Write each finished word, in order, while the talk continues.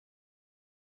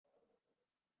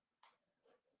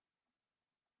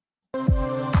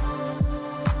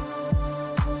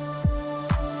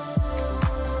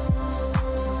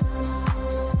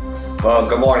Well,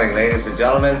 good morning, ladies and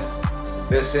gentlemen.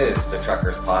 This is the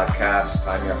Truckers Podcast.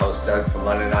 I'm your host, Doug, from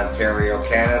London, Ontario,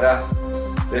 Canada.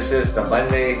 This is the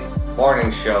Monday morning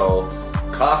show,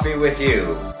 Coffee with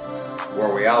You,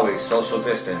 where we always social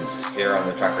distance here on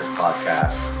the Truckers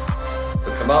Podcast.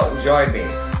 So come out and join me.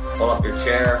 Pull up your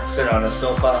chair, sit on a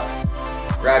sofa,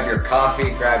 grab your coffee,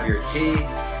 grab your tea,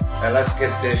 and let's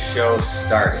get this show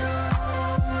started.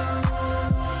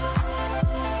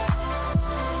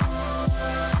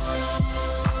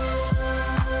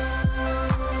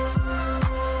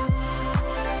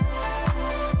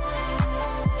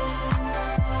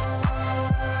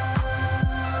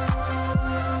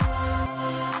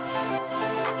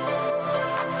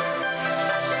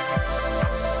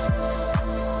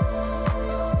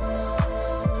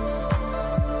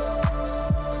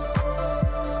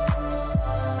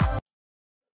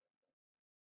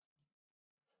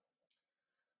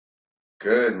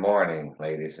 Good morning,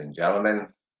 ladies and gentlemen.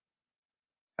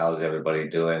 How's everybody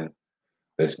doing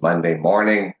this Monday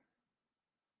morning,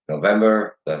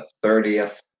 November the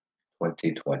 30th,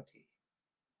 2020?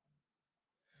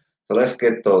 So let's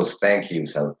get those thank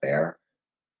yous out there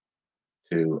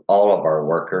to all of our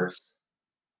workers,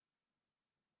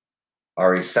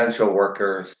 our essential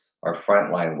workers, our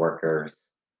frontline workers,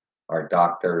 our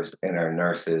doctors and our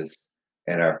nurses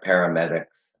and our paramedics,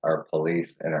 our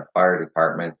police and our fire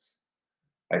departments.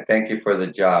 I thank you for the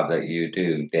job that you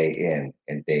do day in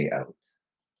and day out.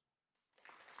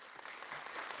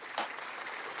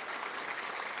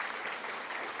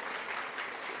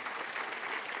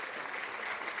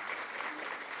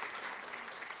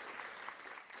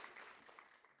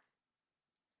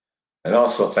 And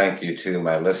also thank you to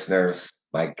my listeners,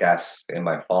 my guests, and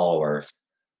my followers.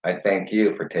 I thank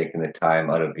you for taking the time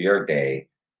out of your day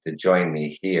to join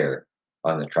me here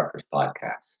on the Truckers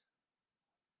Podcast.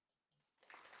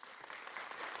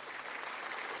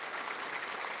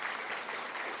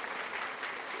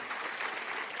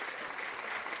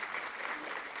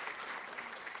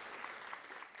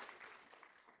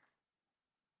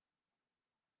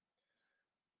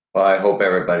 Well, I hope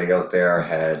everybody out there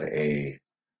had a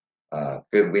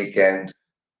good weekend.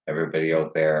 Everybody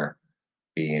out there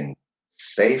being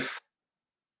safe.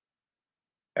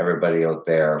 Everybody out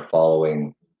there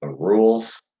following the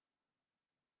rules.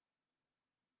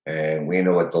 And we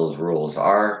know what those rules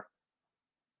are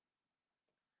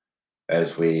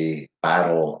as we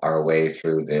battle our way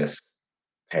through this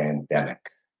pandemic.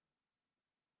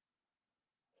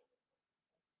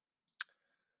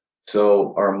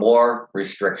 So, are more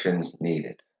restrictions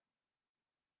needed?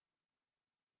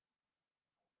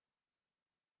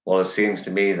 Well, it seems to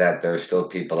me that there's still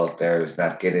people out there who's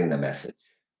not getting the message.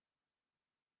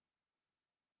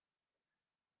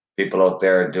 People out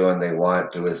there are doing they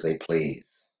want, do as they please.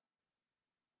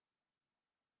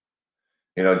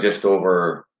 You know, just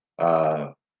over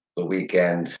the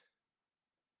weekend,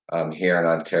 here in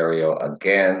Ontario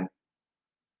again,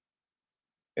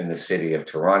 in the city of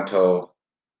Toronto,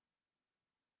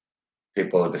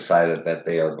 people have decided that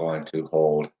they are going to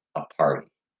hold a party.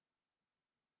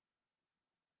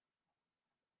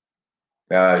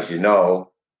 Now, as you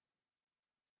know,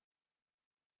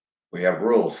 we have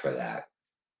rules for that.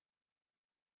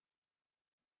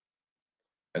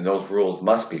 And those rules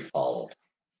must be followed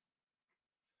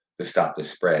to stop the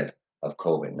spread of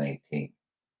COVID-19.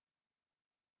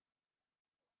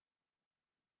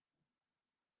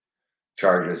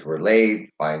 Charges were laid,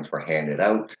 fines were handed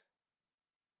out.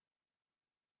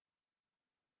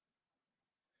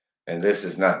 And this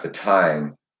is not the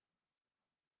time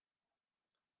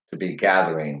to be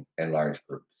gathering in large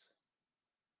groups.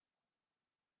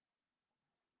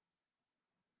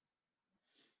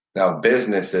 Now,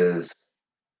 businesses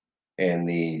in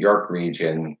the York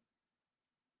region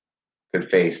could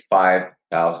face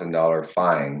 $5,000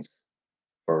 fines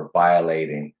for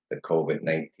violating the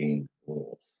COVID-19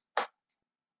 rules.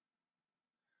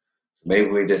 Maybe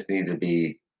we just need to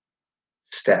be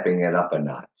stepping it up a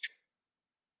notch.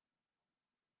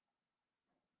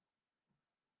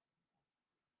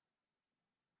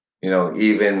 You know,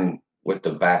 even with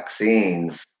the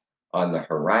vaccines on the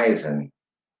horizon,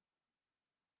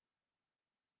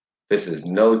 this is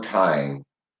no time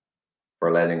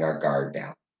for letting our guard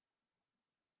down.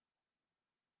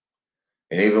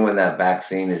 And even when that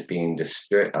vaccine is being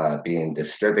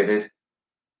distributed,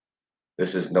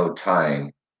 this is no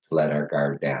time to let our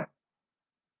guard down.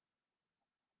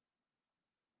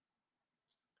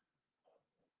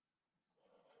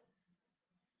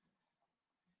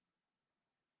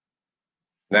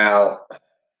 Now,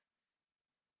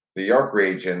 the York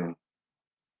region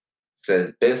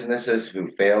says businesses who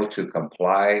fail to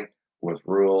comply with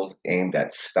rules aimed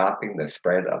at stopping the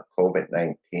spread of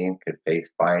COVID-19 could face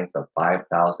fines of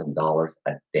 $5,000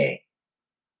 a day.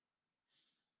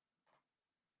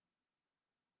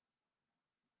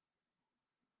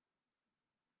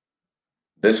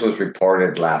 This was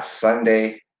reported last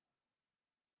Sunday.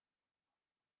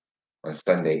 On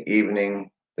Sunday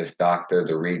evening, this doctor,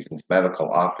 the region's medical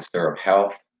officer of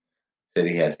health, said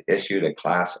he has issued a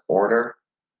class order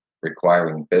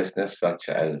requiring business such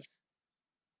as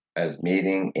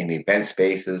meeting in event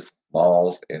spaces,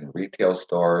 malls, and retail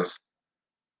stores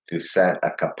to set a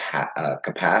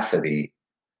capacity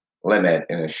limit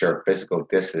and ensure physical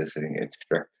distancing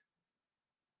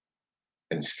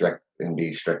and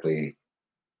be strictly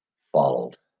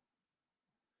followed.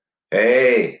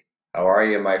 Hey, how are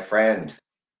you, my friend?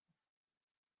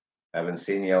 Haven't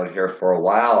seen you out here for a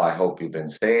while. I hope you've been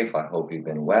safe. I hope you've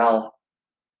been well.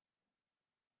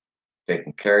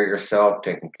 Taking care of yourself,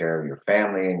 taking care of your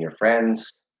family and your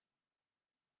friends.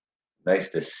 Nice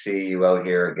to see you out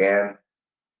here again.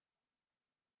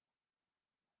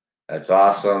 That's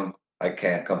awesome. I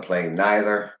can't complain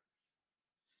neither.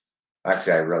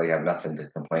 Actually, I really have nothing to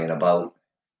complain about.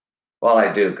 Well,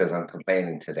 I do because I'm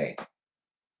complaining today.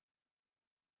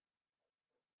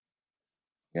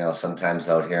 Sometimes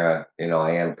out here,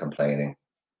 I am complaining.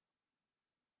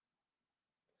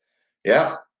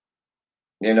 Yeah.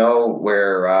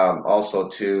 We're also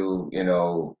too,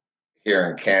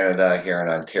 here in Canada, here in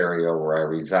Ontario, where I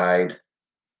reside.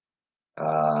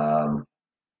 The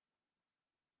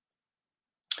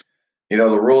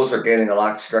rules are getting a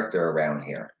lot stricter around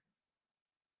here.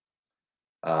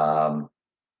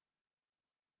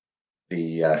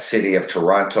 The city of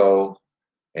Toronto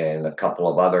and a couple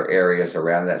of other areas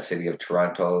around that city of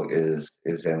Toronto is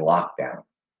in lockdown.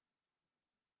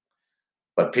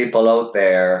 But people out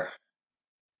there,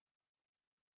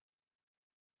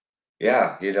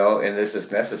 yeah, and this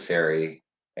is necessary,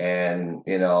 and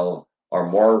are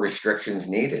more restrictions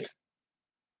needed?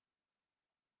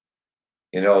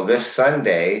 This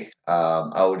Sunday,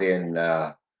 out in,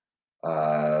 I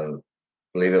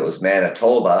believe it was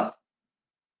Manitoba,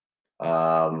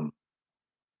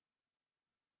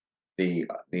 the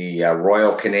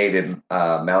Royal Canadian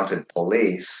Mounted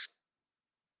Police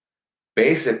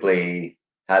basically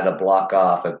had to block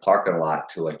off a parking lot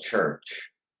to a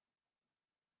church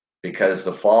because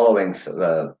the following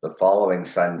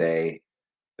Sunday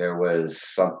there was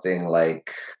something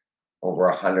like over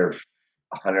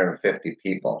 150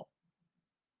 people.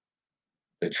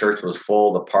 The church was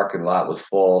full, the parking lot was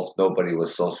full, nobody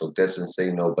was social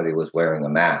distancing, nobody was wearing a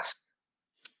mask.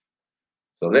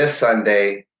 So this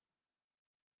Sunday,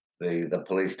 the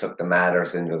police took the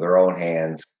matters into their own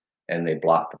hands and they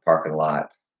blocked the parking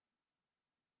lot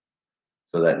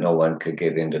so that no one could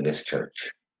get into this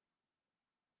church.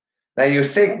 Now you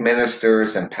think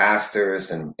ministers and pastors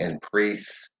and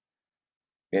priests,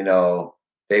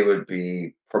 they would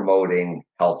be promoting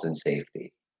health and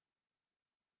safety.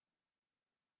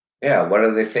 Yeah, what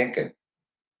are they thinking?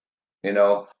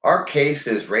 Our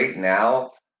cases right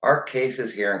now, our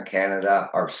cases here in Canada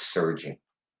are surging.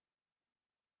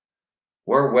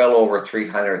 We're well over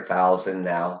 300,000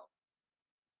 now.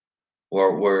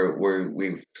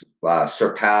 We've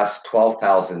surpassed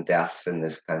 12,000 deaths in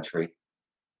this country.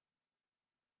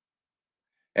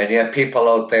 And yet people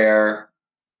out there,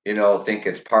 think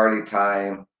it's party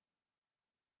time.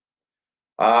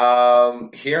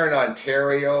 Here in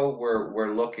Ontario,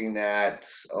 we're looking at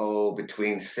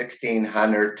between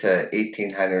 1,600 to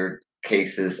 1,800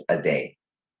 cases a day.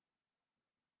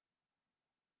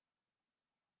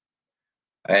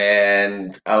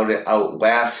 And out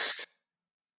west,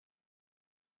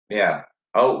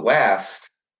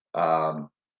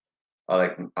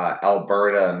 like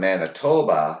Alberta and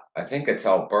Manitoba, I think it's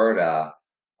Alberta,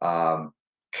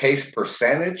 case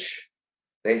percentage,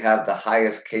 they have the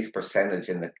highest case percentage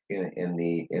in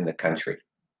the country.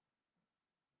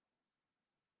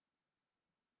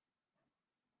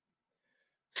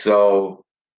 So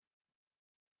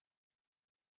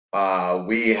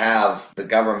we have the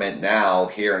government now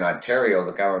here in Ontario.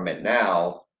 The government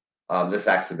now, this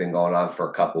actually been going on for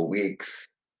a couple of weeks,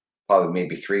 probably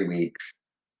maybe 3 weeks.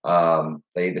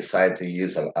 They decided to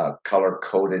use a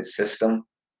color-coded system,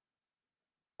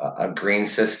 a green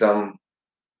system,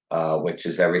 which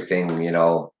is everything.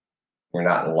 We're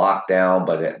not in lockdown,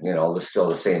 but there's still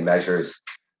the same measures.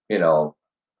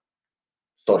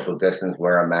 Social distance,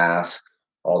 wear a mask,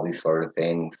 all these sort of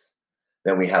things.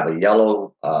 Then we have a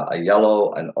yellow,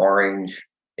 an orange,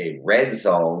 a red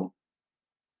zone,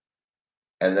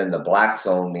 and then the black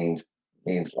zone means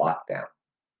lockdown.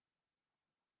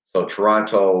 So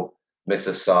Toronto,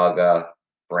 Mississauga,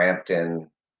 Brampton,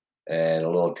 and the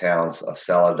little towns of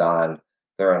Celadon,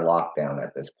 they're in lockdown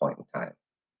at this point in time.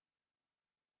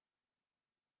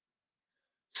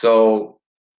 So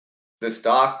this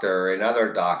doctor and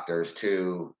other doctors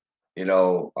too,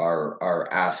 are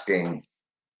asking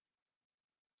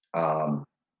um,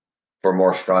 for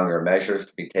more stronger measures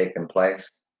to be taken place.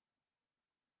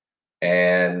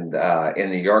 And in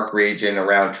the York region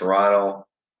around Toronto,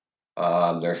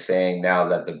 they're saying now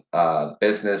that the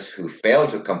business who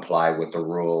failed to comply with the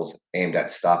rules aimed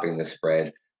at stopping the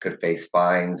spread could face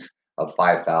fines of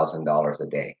 $5,000 a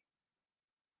day.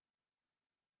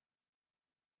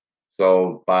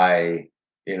 So by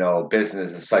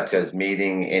businesses such as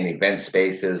meeting and event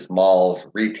spaces, malls,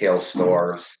 retail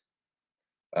stores,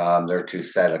 they're to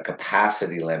set a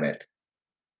capacity limit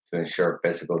to ensure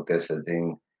physical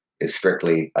distancing is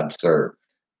strictly observed.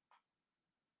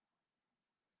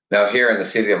 Now, here in the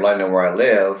city of London, where I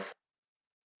live,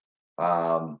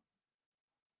 um,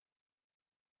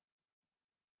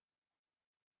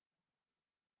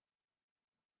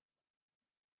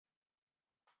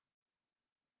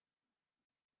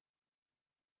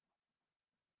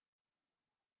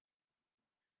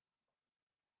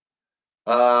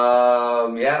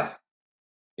 yeah,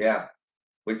 yeah,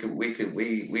 we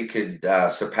could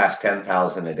surpass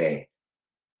 10,000 a day.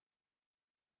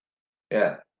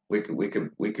 Yeah, we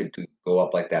could go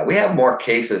up like that. We have more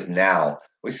cases now.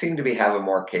 We seem to be having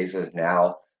more cases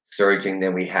now surging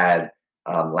than we had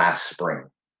last spring.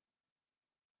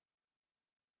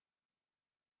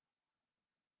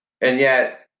 And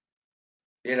yet,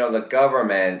 the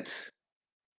government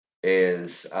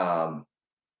is,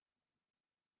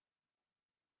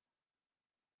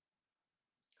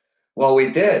 well,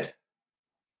 we did.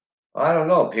 I don't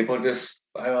know. People just,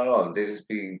 I don't know. They just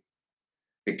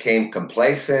became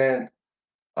complacent.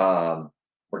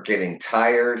 We're getting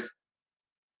tired.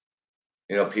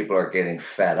 People are getting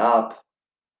fed up.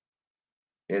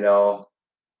 You know,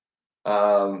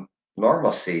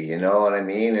 Normalcy. You know what I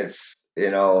mean? It's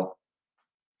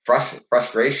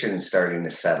frustration starting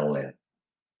to settle in.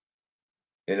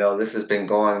 This has been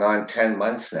going on 10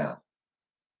 months now.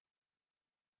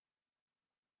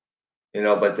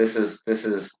 But this is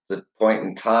the point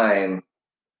in time.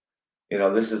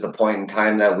 This is the point in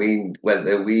time that we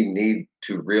need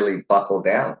to really buckle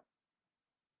down.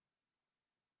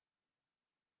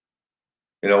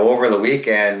 Over the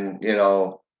weekend,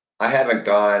 I haven't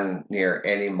gone near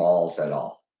any malls at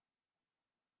all.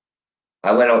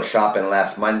 I went out shopping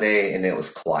last Monday and it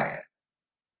was quiet.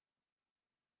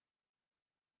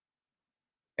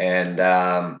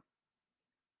 And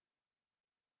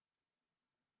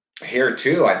here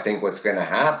too, I think what's going to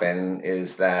happen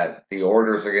is that the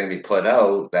orders are going to be put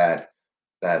out that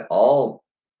all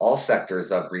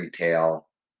sectors of retail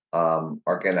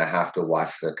are going to have to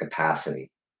watch their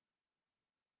capacity.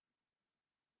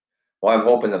 Well, I'm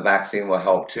hoping the vaccine will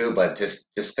help too, but just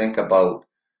think about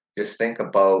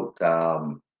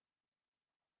um,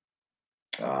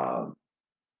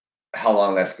 how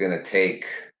long that's going to take.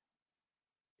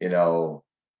 You know,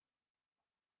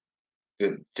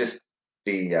 just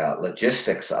the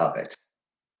logistics of it.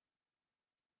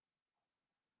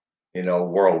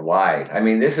 Worldwide. I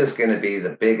mean, this is going to be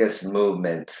the biggest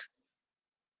movement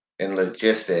in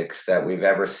logistics that we've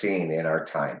ever seen in our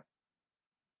time.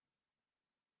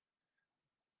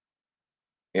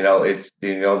 It's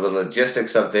the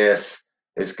logistics of this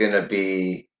is going to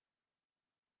be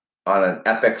on an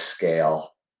epic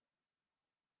scale.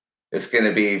 It's going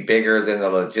to be bigger than the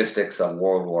logistics of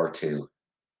World War II.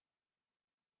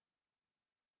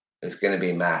 It's going to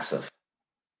be massive.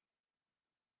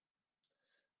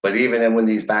 But even when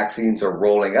these vaccines are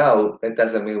rolling out, it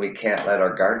doesn't mean we can't let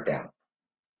our guard down.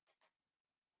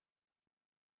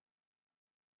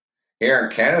 Here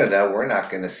in Canada, we're not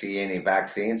going to see any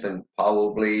vaccines in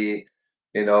probably,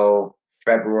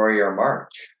 February or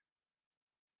March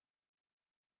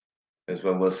is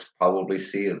when we'll probably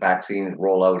see the vaccines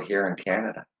roll out here in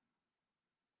Canada.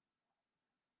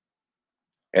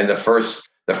 And the first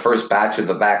batch of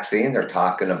the vaccine they're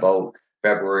talking about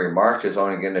February, March is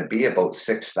only going to be about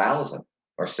 6,000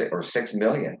 or 6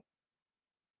 million.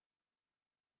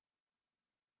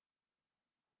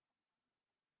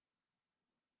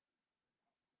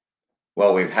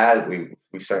 Well, we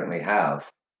certainly have.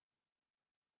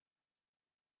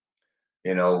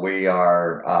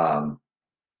 We're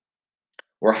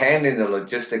handing the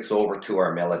logistics over to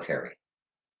our military.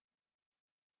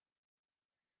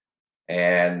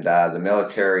 And the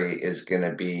military is going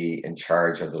to be in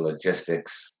charge of the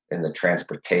logistics and the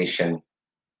transportation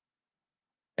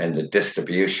and the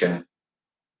distribution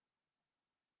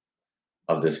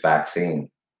of this vaccine.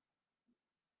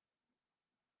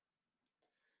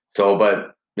 So,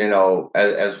 but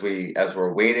as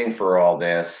we're waiting for all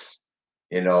this,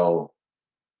 you know,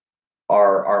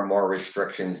 are more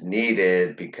restrictions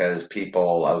needed because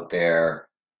people out there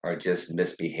are just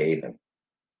misbehaving?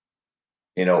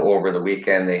 Over the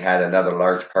weekend they had another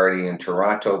large party in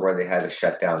Toronto where they had to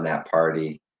shut down that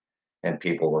party, and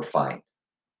people were fined.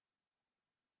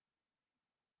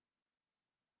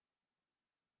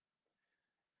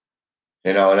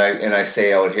 And I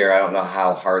say out here, I don't know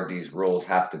how hard these rules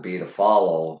have to be to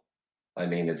follow. I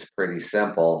mean, it's pretty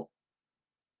simple.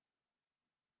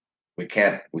 We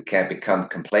can't become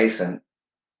complacent,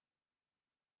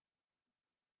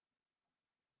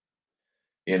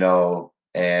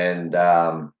 and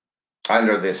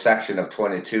under this section of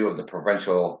 22 of the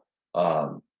Provincial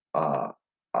um, uh,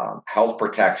 Health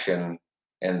Protection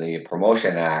and the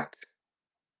Promotion Act,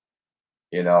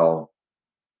 you know,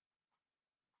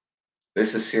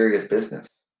 this is serious business.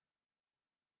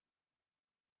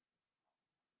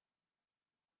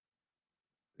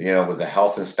 With the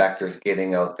health inspectors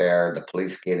getting out there, the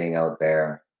police getting out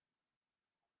there,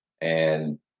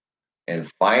 and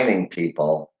fining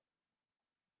people,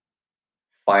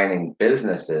 fining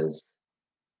businesses,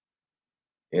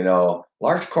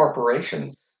 large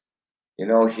corporations.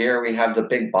 Here we have the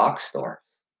big box stores.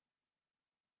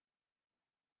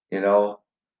 You know,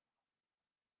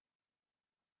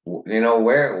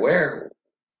 where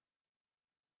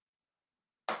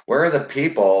are the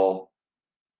people,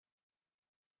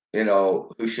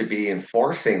 who should be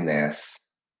enforcing this?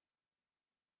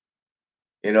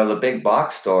 The big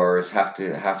box stores have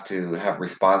to have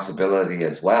responsibility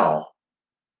as well.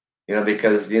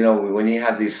 Because when you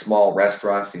have these small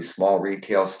restaurants, these small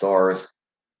retail stores,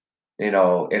 in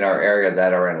our area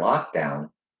that are in lockdown,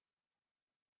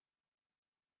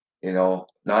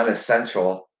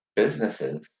 non-essential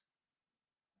businesses,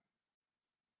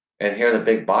 and here the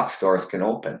big box stores can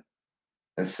open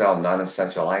and sell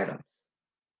non-essential items,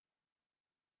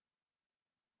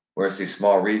 whereas these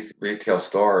small retail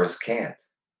stores can't.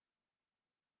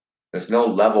 There's no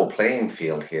level playing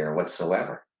field here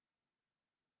whatsoever.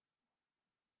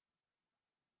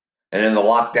 And in the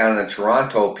lockdown in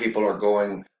Toronto, people are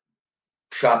going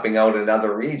shopping out in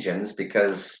other regions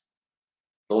because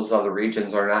those other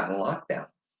regions are not in lockdown.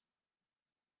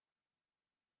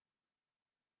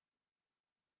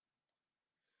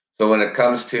 So when it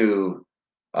comes to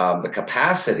the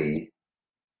capacity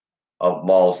of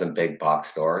malls and big box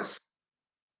stores,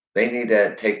 they need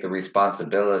to take the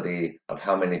responsibility of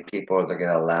how many people they're going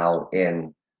to allow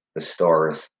in the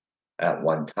stores at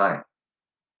one time.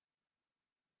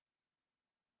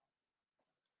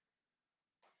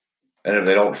 And if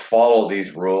they don't follow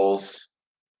these rules,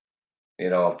 a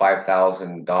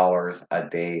 $5,000 a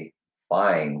day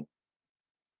fine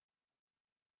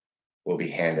will be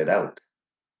handed out.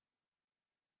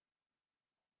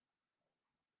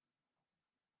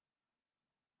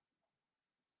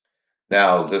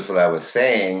 Now, this is what I was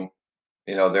saying.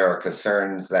 There are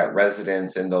concerns that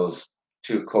residents in those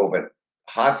two COVID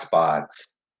hotspots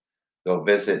go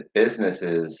visit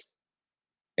businesses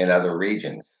in other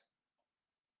regions.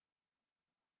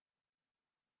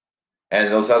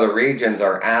 And those other regions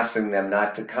are asking them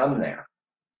not to come there.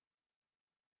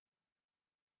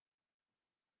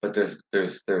 But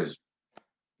there's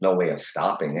no way of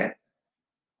stopping it.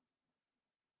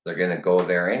 They're going to go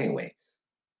there anyway.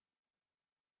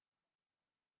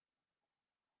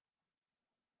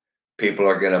 People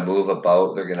are going to move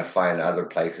about. They're going to find other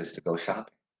places to go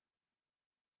shopping.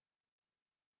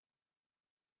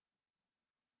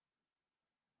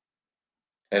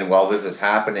 And while this is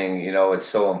happening, it's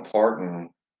so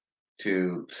important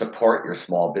to support your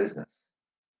small business.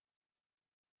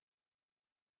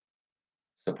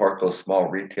 Support those small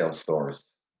retail stores,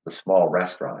 the small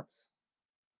restaurants.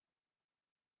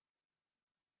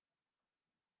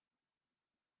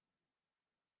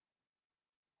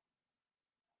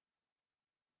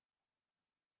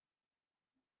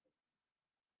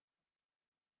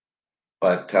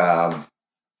 But I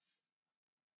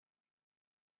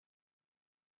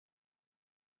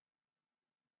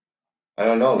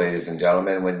don't know, ladies and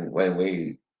gentlemen, when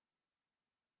we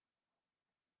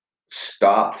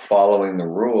stop following the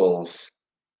rules,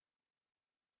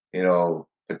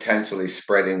 potentially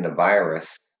spreading the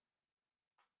virus.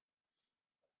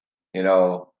 We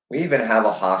even have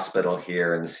a hospital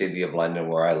here in the city of London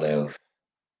where I live,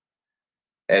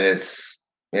 and it's,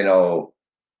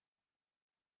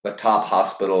 the top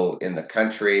hospital in the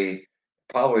country,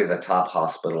 probably the top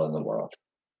hospital in the world,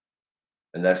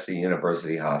 and that's the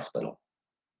University Hospital.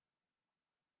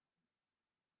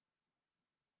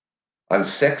 On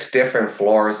 6 different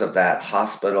floors of that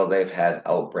hospital, they've had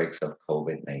outbreaks of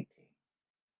COVID-19.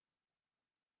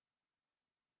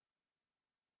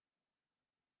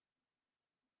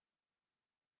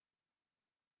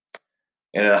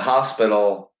 In a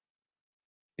hospital,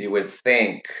 you would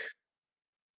think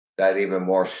that even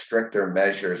more stricter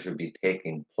measures would be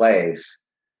taking place,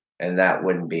 and that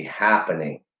wouldn't be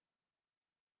happening.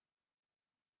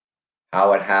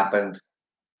 How it happened,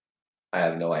 I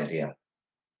have no idea.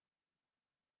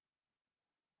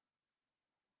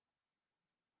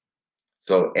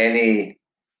 So any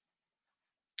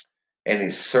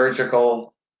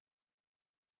surgical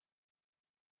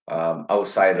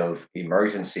outside of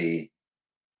emergency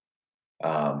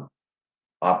um,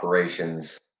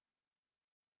 operations,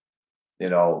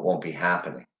 won't be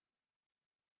happening.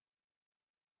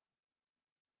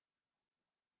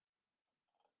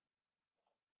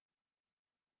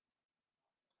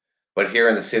 But here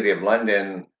in the city of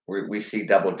London, we see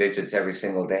double digits every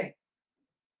single day.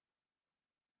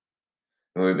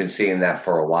 And we've been seeing that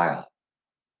for a while.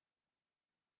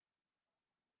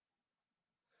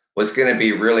 What's going to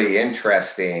be really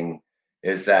interesting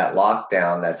is that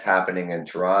lockdown that's happening in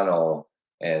Toronto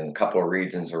and a couple of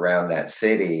regions around that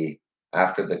city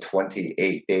after the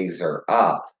 28 days are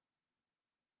up.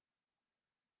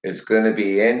 It's going to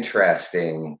be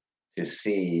interesting to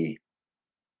see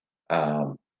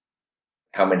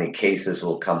how many cases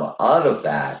will come out of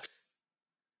that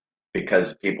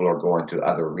because people are going to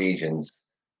other regions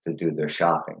to do their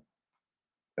shopping.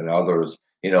 And others,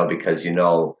 because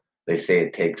they say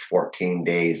it takes 14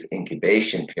 days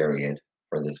incubation period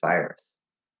for this virus.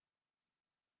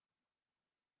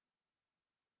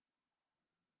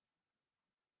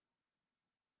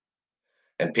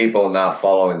 And people not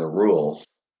following the rules.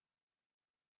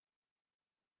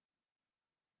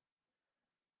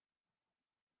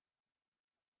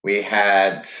 We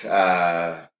had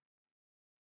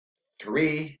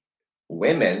 3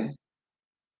 women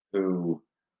who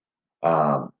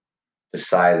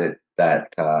decided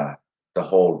that to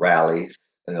hold rallies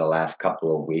in the last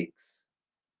couple of weeks.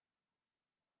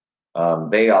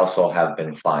 They also have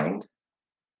been fined.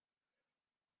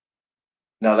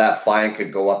 Now that fine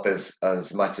could go up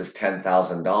as much as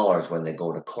 $10,000 when they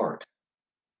go to court.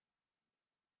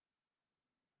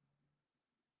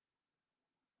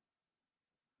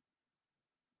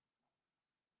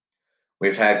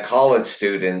 We've had college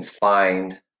students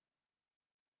fined,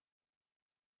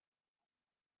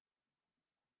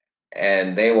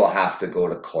 and they will have to go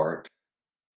to court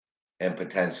and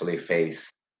potentially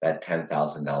face that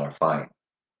 $10,000 fine.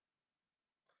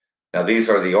 Now, these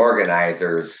are the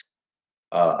organizers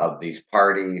of these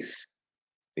parties.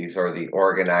 These are the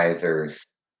organizers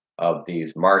of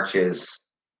these marches.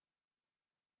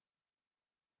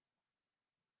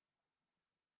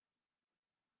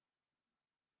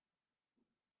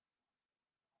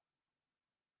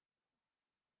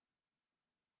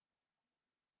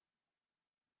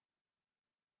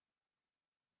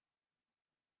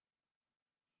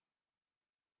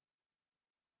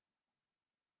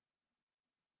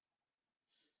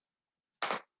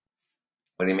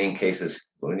 What do you mean cases?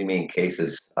 What do you mean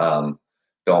cases don't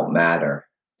matter?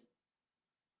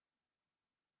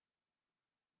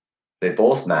 They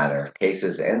both matter.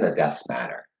 Cases and the deaths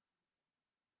matter.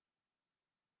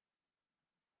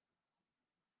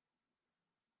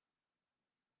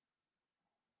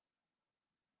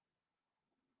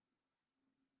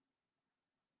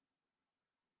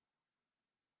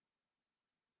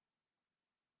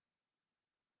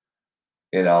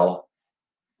 You know,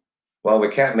 well, we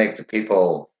can't make the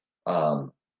people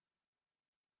that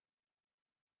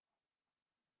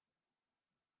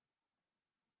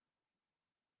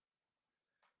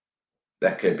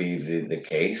could be the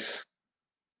case.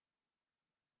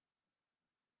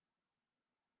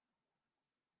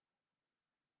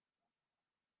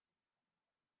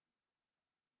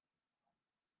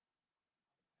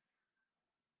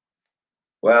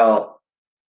 Well,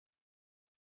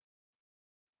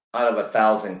 out of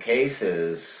 1,000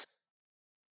 cases,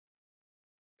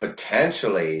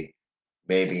 potentially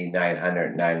maybe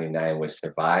 999 would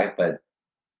survive, but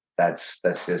that's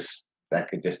just that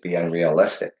could just be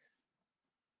unrealistic.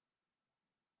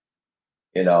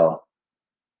 You know,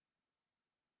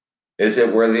 is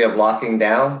it worthy of locking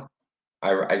down?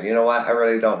 You know what? I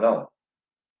really don't know.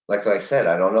 Like I said,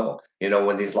 I don't know.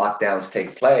 When these lockdowns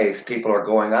take place, people are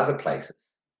going other places.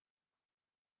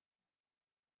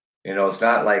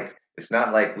 It's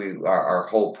not like our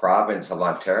whole province of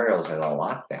Ontario is in a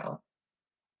lockdown.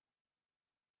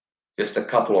 Just a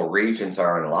couple of regions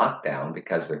are in lockdown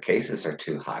because their cases are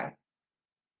too high.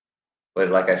 But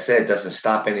like I said, it doesn't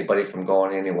stop anybody from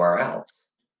going anywhere else.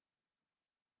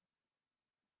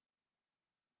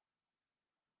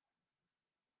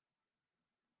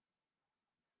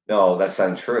 No, that's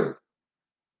untrue.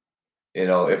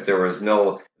 If there was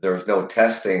no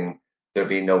testing there'll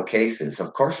be no cases.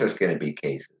 Of course, there's going to be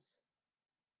cases.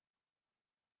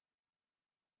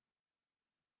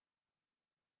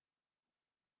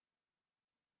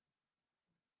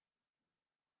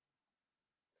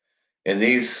 And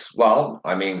these, well,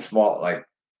 I mean, small, like,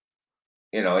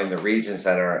 in the regions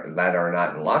that are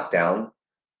not in lockdown,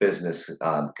 business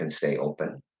can stay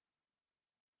open,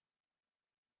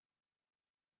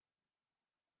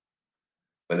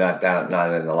 but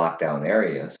not in the lockdown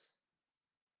areas.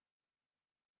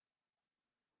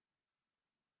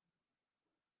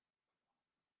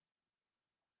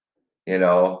 You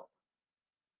know,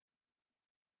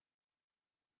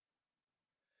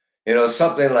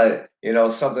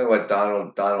 something what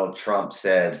Donald Trump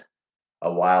said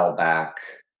a while back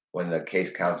when the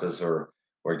case counters were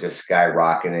just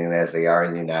skyrocketing as they are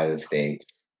in the United States.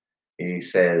 He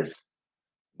says,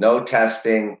 "No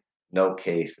testing, no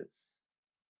cases.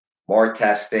 More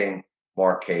testing,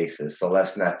 more cases. So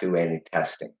let's not do any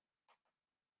testing."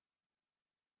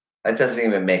 That doesn't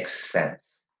even make sense.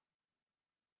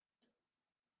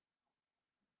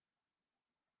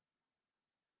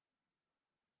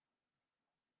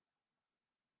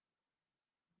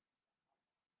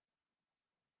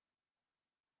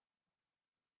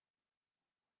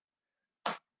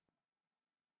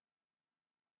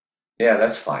 Yeah,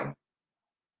 that's fine.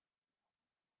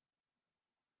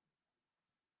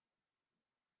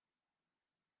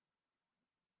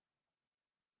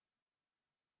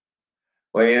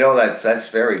 Well, that's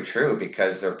very true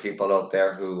because there are people out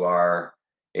there who are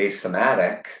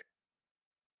asymptomatic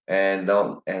and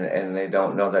they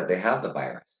don't know that they have the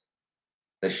virus.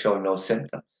 They show no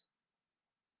symptoms.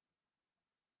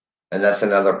 And that's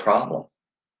another problem.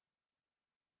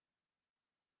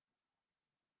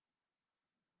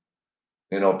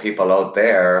 People out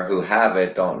there who have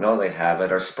it don't know they have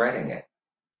it are spreading it.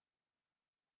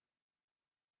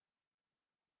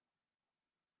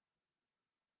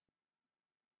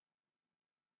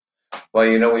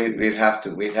 Well, we'd have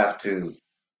to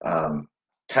um,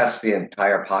 test the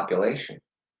entire population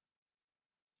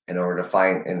in order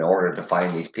to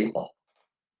find these people.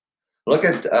 Look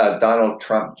at Donald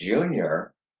Trump Jr.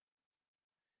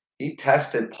 He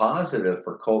tested positive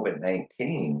for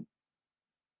COVID-19,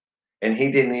 and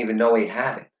he didn't even know he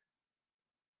had it.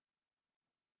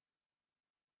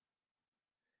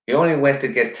 He only went to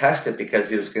get tested because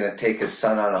he was going to take his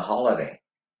son on a holiday.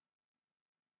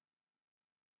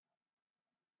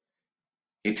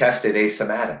 He tested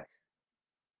asymptomatic.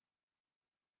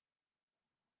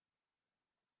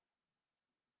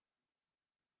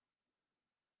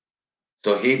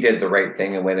 So he did the right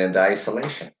thing and went into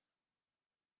isolation.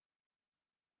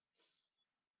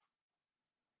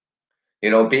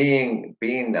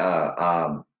 Being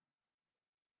a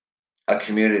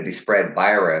community spread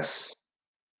virus,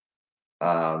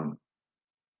 um,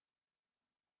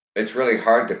 it's really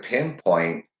hard to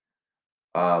pinpoint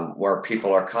where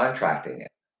people are contracting it.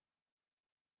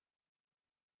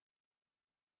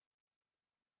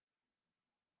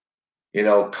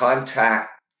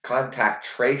 Contact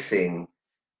tracing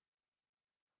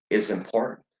is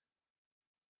important,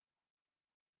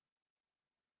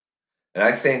 and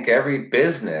I think every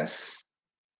business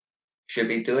should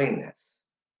be doing this.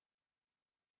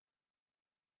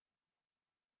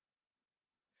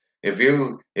 If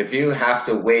you have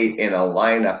to wait in a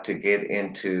lineup to get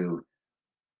into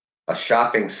a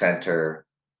shopping center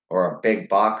or a big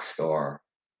box store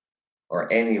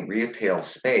or any retail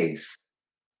space,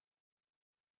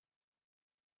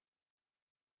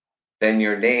 then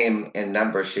your name and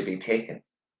number should be taken.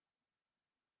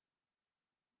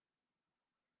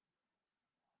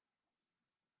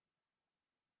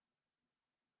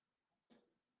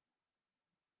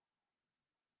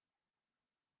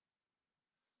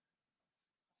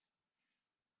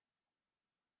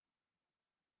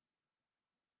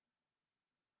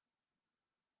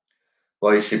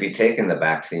 Well, you should be taking the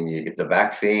vaccine. If the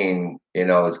vaccine,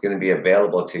 is going to be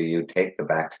available to you, take the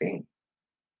vaccine,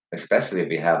 especially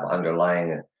if you have an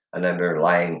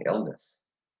underlying illness.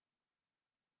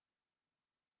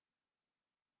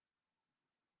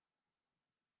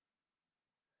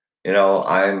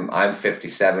 I'm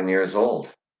 57 years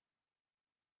old,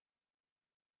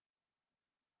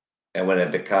 and when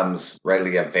it becomes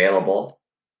readily available,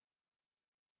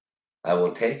 I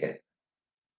will take it.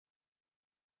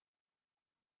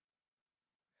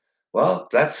 Well,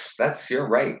 that's your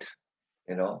right.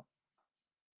 You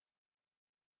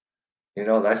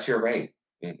know, that's your right.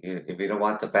 If you don't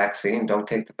want the vaccine, don't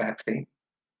take the vaccine.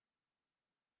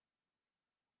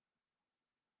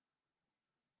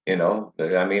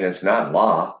 I mean, it's not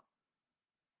law.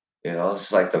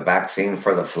 It's like the vaccine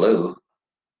for the flu.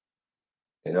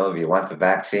 If you want the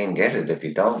vaccine, get it. If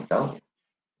you don't, don't.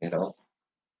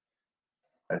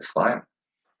 That's fine.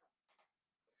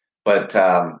 But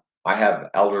I have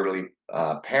elderly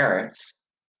parents,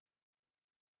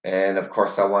 and of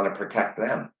course, I want to protect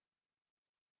them.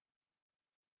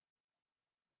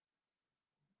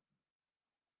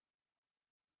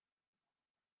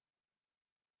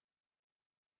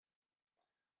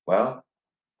 Well,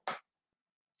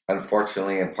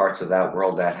 unfortunately, in parts of that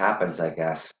world, that happens, I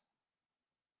guess.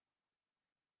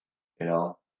 You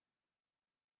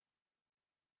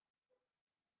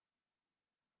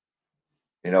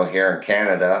know, here in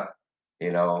Canada,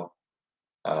 you know,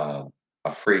 um,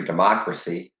 a free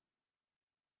democracy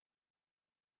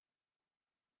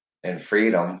and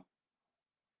freedom,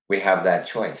 we have that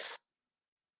choice.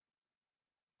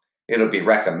 It'll be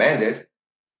recommended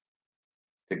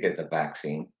to get the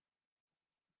vaccine,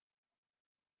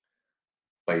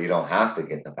 but you don't have to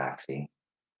get the vaccine.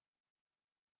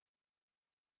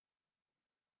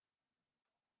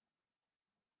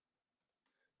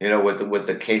 With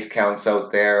the case counts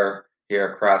out there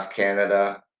here across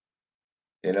Canada,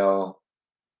 you know,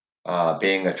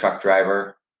 being a truck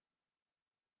driver,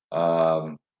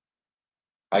 um,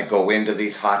 I go into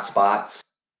these hot spots.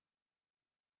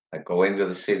 I go into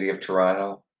the city of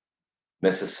Toronto,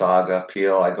 Mississauga,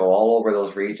 Peel. I go all over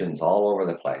those regions, all over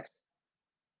the place,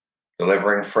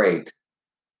 delivering freight.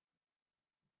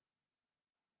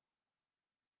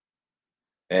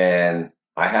 And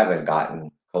I haven't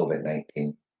gotten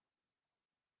COVID-19.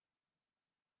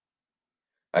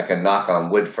 I can knock on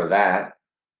wood for that.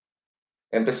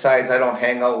 And besides, I don't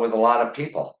hang out with a lot of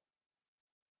people.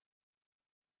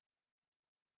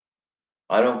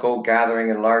 I don't go gathering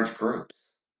in large groups.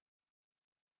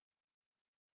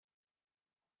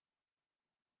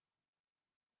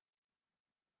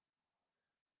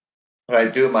 When I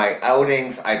do my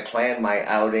outings, I plan my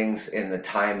outings in the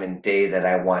time and day that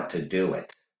I want to do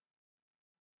it.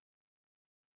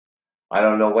 I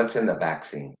don't know what's in the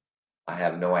vaccine. I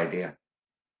have no idea.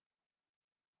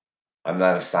 I'm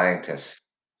not a scientist,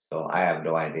 so I have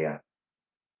no idea.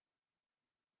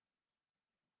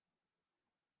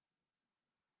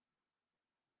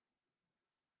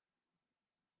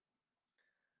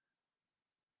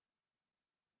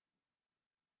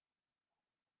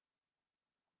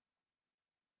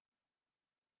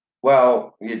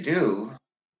 Well, you do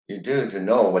to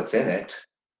know what's in it.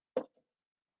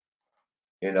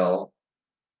 You know,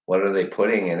 what are they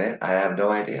putting in it? I have no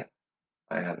idea.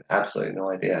 I have absolutely no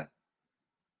idea.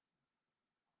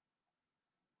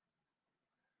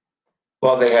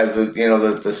 Well, they have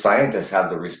the scientists have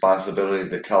the responsibility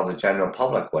to tell the general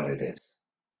public what it is.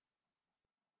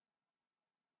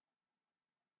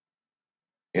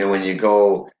 When you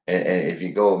go and if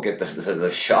you go get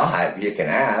the shot, you can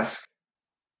ask.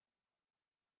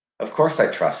 Of course, I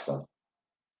trust them.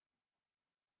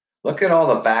 Look at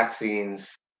all the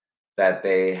vaccines that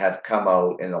they have come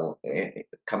out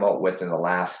with in the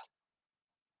last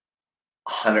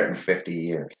 150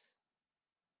 years.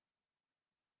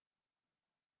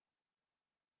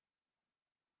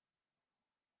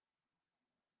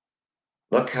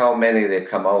 Look how many they've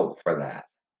come out for that.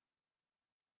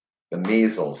 The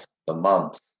measles, the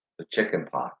mumps, the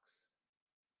chickenpox.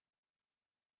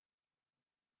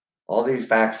 All these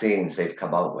vaccines they've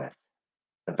come out with.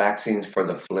 The vaccines for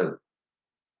the flu.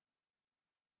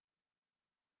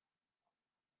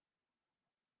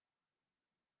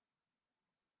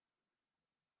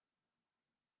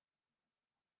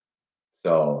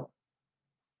 So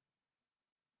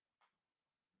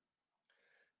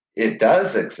it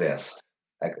does exist.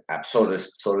 Like, so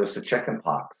does the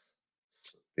chickenpox.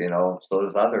 So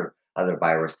does other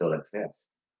virus still exist.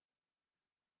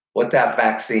 What that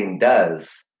vaccine does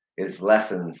is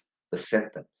lessens the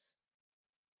symptoms.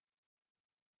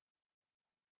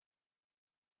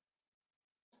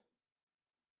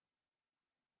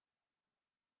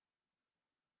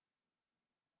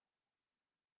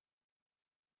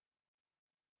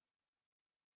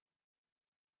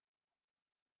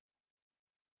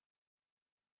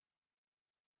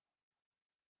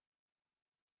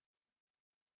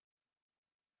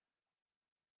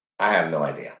 I have no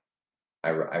idea. I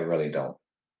really don't.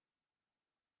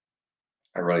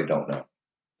 I really don't know.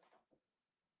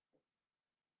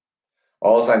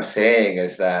 All I'm saying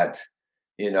is that,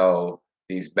 you know,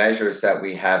 these measures that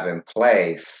we have in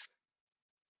place,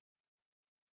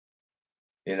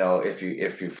 if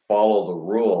you follow the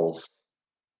rules,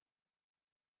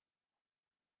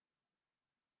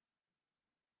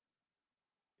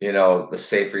 the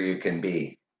safer you can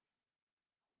be.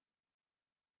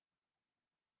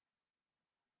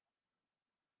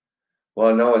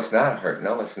 Well, no, it's not hurt.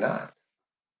 No, it's not.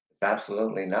 It's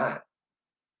absolutely not.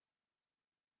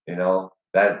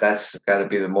 That's got to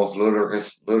be the most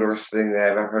ludicrous thing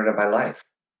that I've ever heard in my life.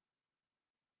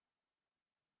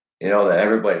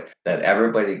 That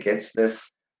everybody gets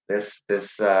this this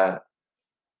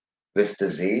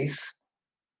disease.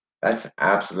 That's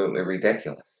absolutely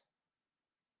ridiculous.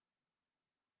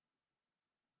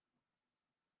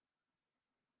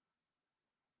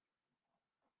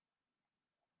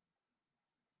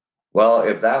 Well,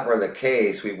 if that were the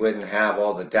case, we wouldn't have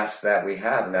all the deaths that we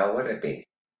have now, would it be?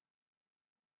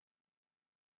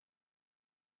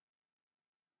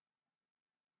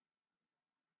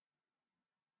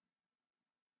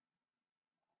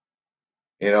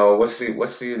 What's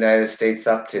the United States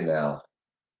up to now?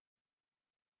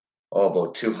 Oh,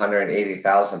 about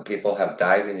 280,000 people have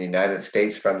died in the United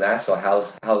States from that. So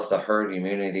how's the herd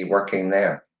immunity working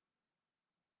there?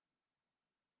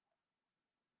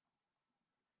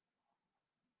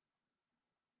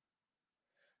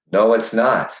 No, it's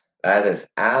not. That is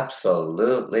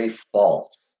absolutely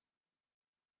false.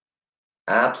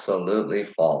 Absolutely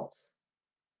false.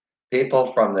 People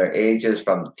from their ages,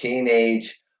 from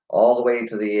teenage all the way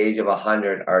to the age of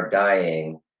 100, are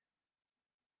dying,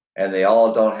 and they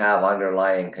all don't have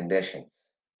underlying conditions.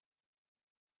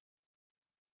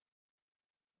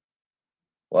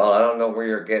 Well, I don't know where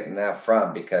you're getting that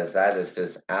from because that is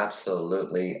just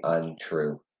absolutely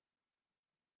untrue.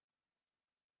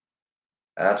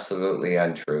 Absolutely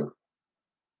untrue.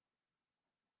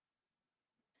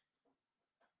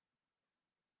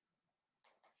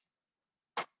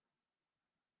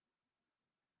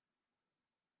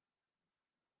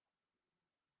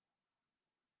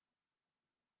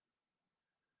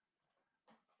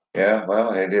 Yeah,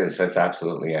 well, it is. That's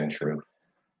absolutely untrue.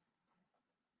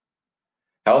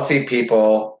 Healthy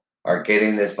people are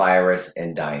getting this virus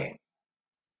and dying.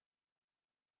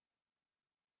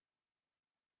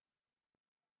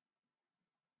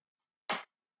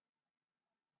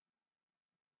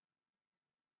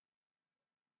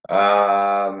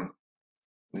 Um,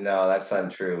 no, that's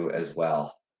untrue as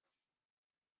well.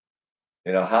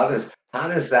 How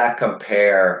does that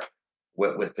compare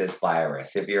with this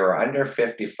virus? If you're under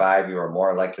 55, you are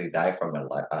more likely to die from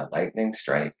a lightning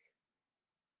strike.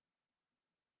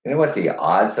 You know what the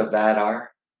odds of that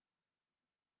are?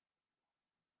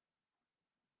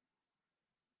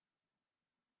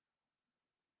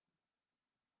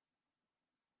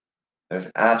 There's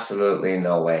absolutely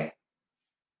no way.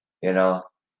 You know,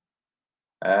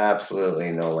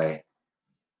 absolutely no way.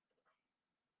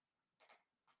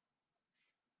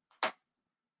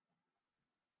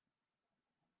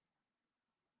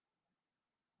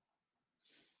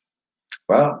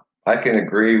 Well, I can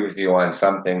agree with you on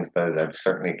some things, but I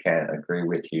certainly can't agree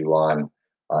with you on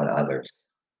others.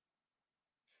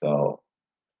 So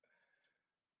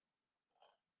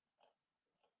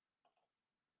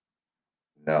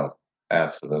no,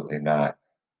 absolutely not.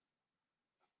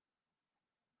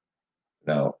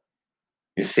 No.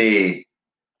 You see,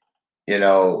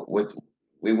 with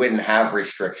we wouldn't have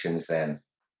restrictions then.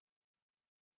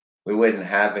 We wouldn't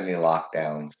have any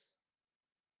lockdowns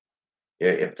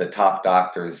if the top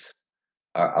doctors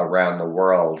around the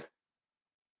world,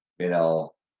 you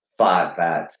know, thought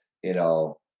that you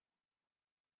know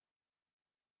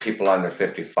people under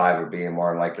 55 are being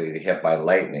more likely to get hit by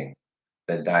lightning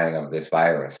than dying of this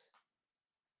virus.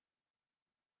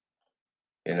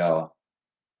 You know,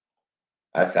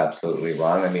 that's absolutely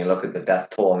wrong. I mean, look at the death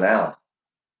toll now.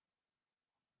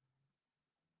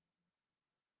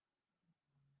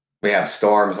 We have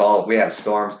storms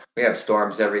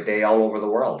every day all over the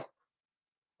world.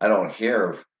 I don't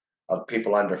hear of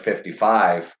people under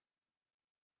 55,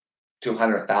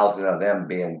 200,000 of them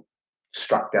being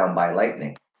struck down by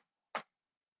lightning.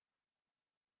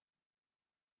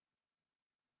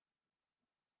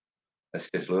 That's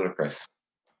just ludicrous.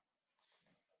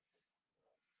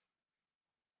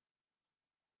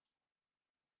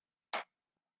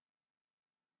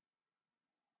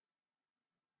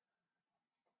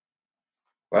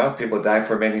 Well, people die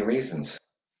for many reasons,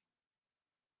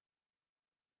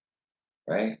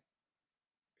 right?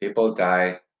 People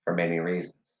die for many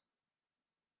reasons.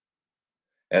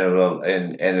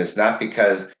 And it's not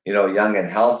because, young and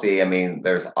healthy. I mean,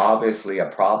 there's obviously a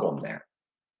problem there.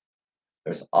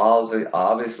 There's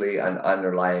obviously an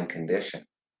underlying condition.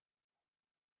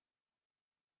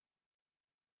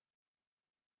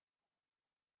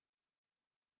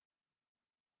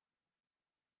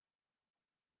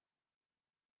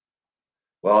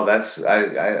 Well,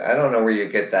 I don't know where you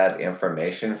get that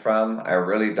information from. I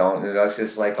really don't. It's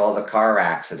just like all the car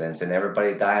accidents and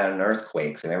everybody dying in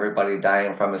earthquakes and everybody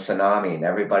dying from a tsunami and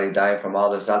everybody dying from all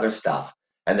this other stuff.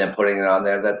 and then putting it on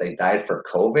there that they died for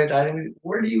COVID. I mean,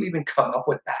 where do you even come up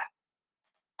with that?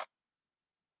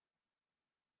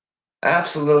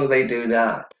 Absolutely, they do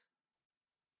not.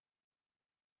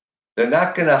 They're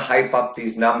not going to hype up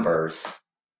these numbers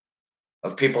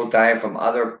of people dying from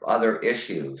other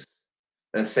issues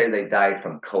and say they died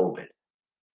from COVID.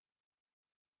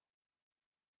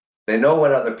 They know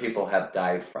what other people have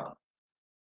died from.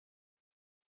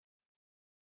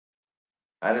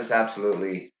 That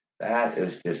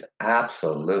is just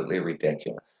absolutely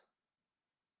ridiculous.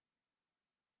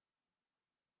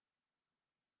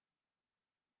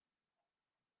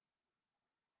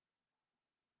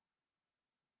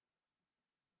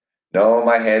 No,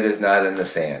 my head is not in the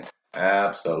sand.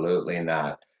 Absolutely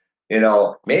not.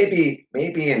 Maybe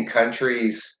in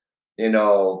countries,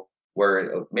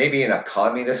 where maybe in a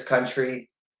communist country,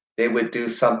 they would do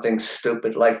something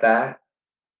stupid like that.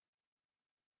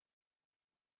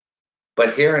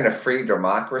 But here in a free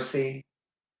democracy,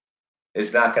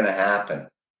 it's not going to happen.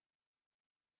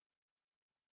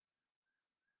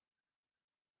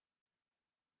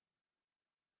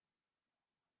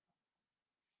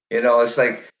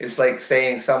 It's like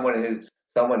saying someone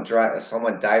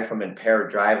died from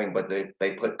impaired driving, but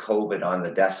they put COVID on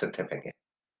the death certificate.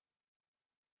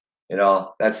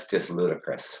 That's just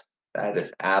ludicrous. That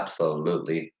is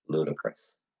absolutely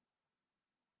ludicrous.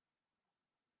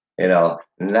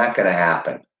 Not going to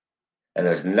happen. And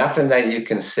there's nothing that you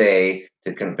can say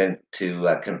to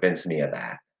convince me of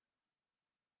that.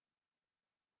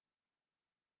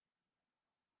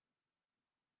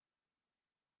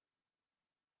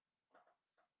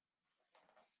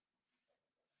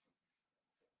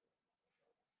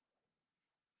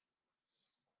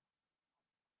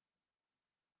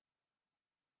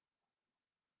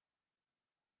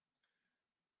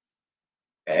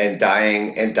 And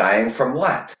dying from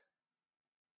what?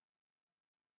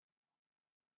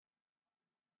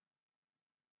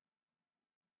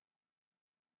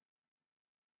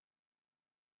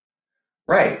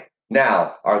 Right.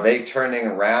 Now, are they turning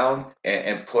around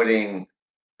and putting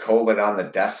COVID on the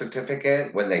death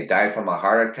certificate when they died from a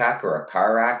heart attack or a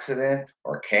car accident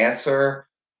or cancer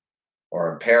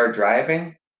or impaired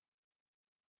driving?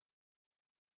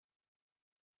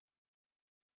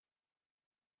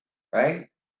 Right?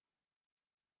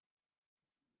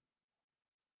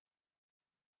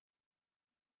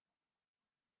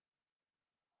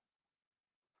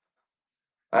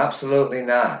 Absolutely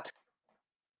not.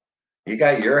 You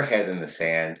got your head in the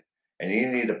sand and you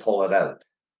need to pull it out.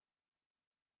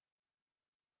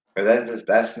 Or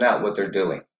that's not what they're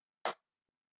doing.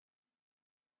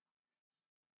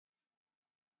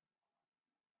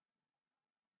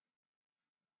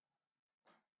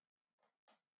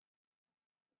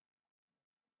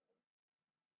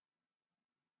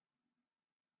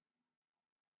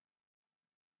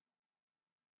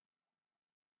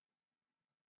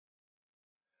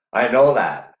 I know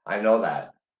that. I know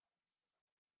that.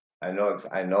 I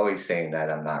know he's saying that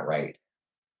I'm not right.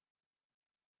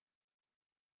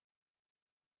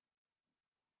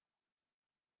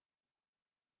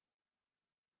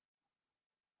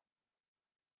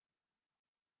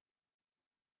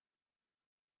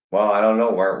 Well, I don't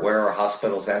know where are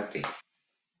hospitals empty?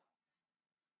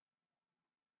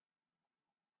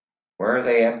 Where are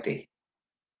they empty?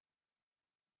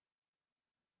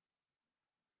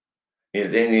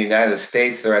 In the United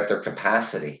States, they're at their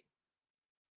capacity.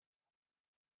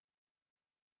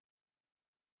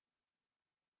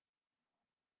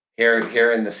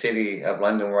 Here in the city of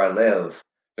London, where I live,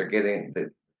 they're getting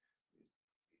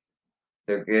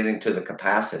they're getting to the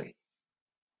capacity.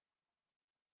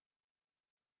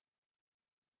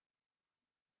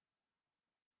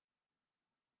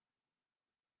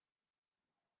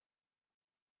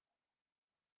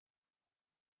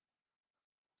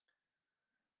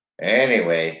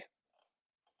 Anyway,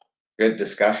 good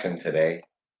discussion today,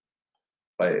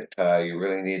 but you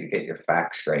really need to get your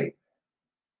facts straight.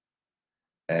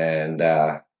 And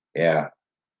yeah,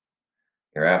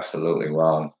 you're absolutely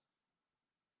wrong.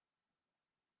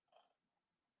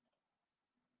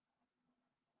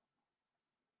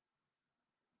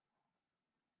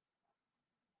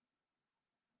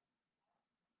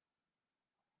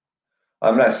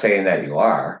 I'm not saying that you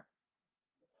are.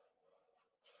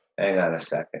 Hang on a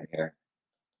second here.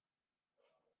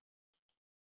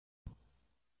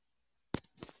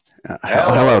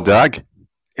 Hello, Hello. Doug.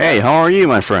 Hey, how are you,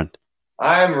 my friend?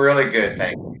 I'm really good,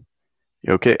 thank you.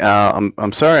 You okay?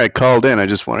 I'm sorry I called in. I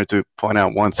just wanted to point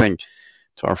out one thing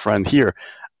to our friend here.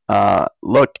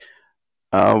 Look,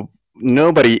 uh,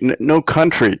 no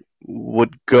country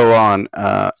would go on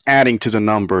adding to the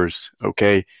numbers.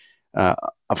 Okay, uh,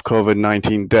 of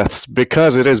COVID-19 deaths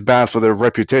because it is bad for their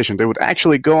reputation. They would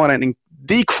actually go on and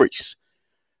decrease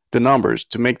the numbers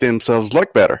to make themselves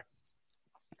look better.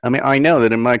 I mean, I know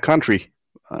that in my country,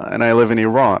 and I live in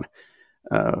Iran,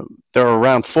 uh, there are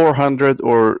around 400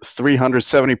 or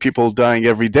 370 people dying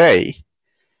every day.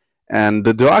 And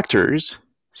the doctors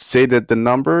say that the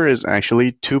number is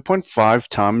actually 2.5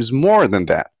 times more than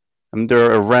that. And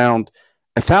there are around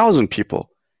 1,000 people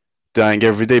dying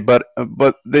every day. But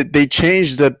they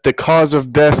changed the cause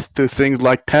of death to things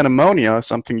like pneumonia,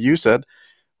 something you said,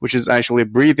 which is actually a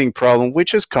breathing problem,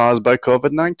 which is caused by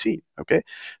COVID-19. Okay,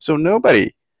 so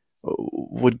nobody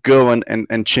would go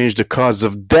and change the cause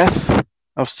of death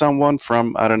of someone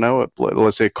from, I don't know,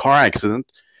 let's say a car accident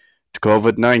to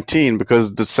COVID-19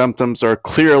 because the symptoms are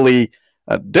clearly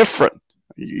different.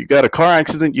 You got a car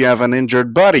accident, you have an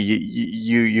injured body,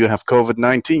 you have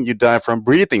COVID-19, you die from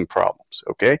breathing problems.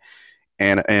 Okay,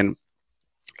 and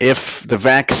if the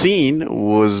vaccine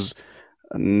was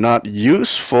not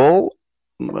useful,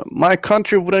 my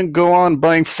country wouldn't go on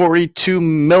buying 42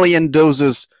 million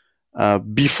doses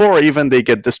before even they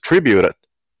get distributed.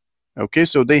 Okay,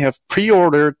 so they have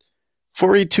pre-ordered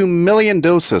 42 million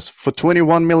doses for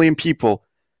 21 million people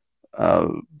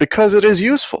because it is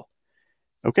useful.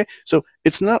 Okay, so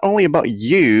it's not only about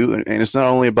you and it's not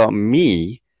only about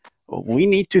me. We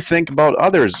need to think about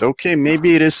others. Okay,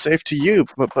 maybe it is safe to you,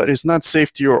 but it's not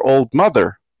safe to your old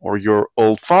mother or your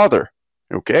old father.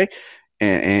 Okay,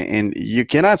 and you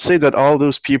cannot say that all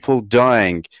those people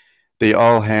dying, they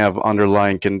all have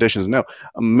underlying conditions. No,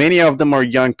 many of them are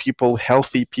young people,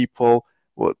 healthy people,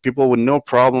 people with no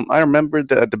problem. I remember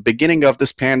that at the beginning of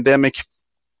this pandemic,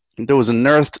 there was a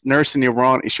nurse in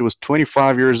Iran. She was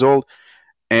 25 years old,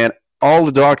 and all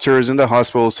the doctors in the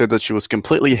hospital said that she was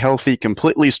completely healthy,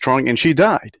 completely strong, and she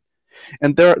died.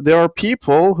 And there are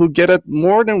people who get it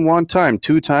more than one time,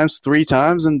 two times, three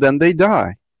times, and then they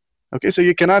die. Okay, so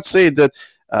you cannot say that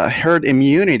herd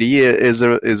immunity is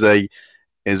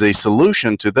a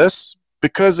solution to this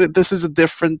because this is a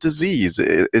different disease.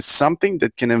 It's something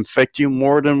that can infect you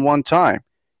more than one time,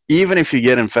 even if you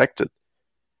get infected.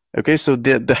 Okay, so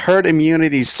the herd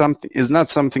immunity is not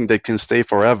something that can stay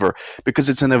forever because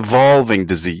it's an evolving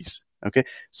disease. Okay,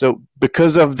 so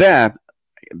because of that,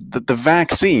 the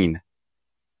vaccine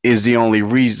is the only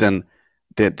reason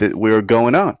that we're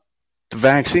going on. The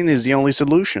vaccine is the only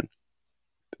solution.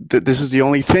 This is the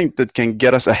only thing that can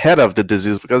get us ahead of the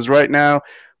disease because right now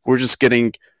we're just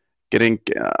getting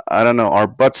I don't know, our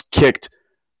butts kicked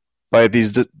by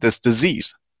this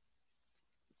disease.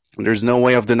 There's no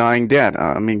way of denying that.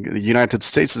 I mean, the United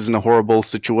States is in a horrible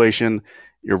situation.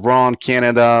 Iran,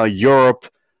 Canada, Europe,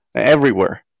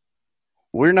 everywhere.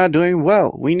 We're not doing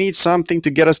well. We need something to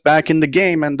get us back in the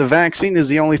game, and the vaccine is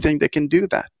the only thing that can do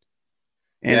that.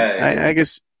 And Yeah, I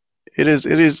guess it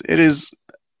is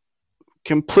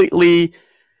completely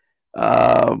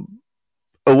uh,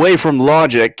 away from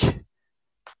logic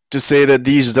to say that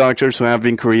these doctors who have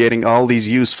been creating all these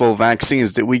useful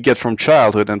vaccines that we get from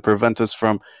childhood and prevent us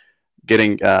from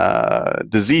getting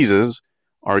diseases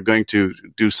are going to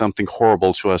do something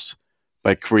horrible to us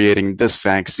by creating this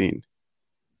vaccine.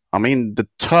 I mean, the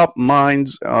top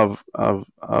minds of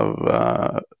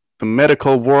the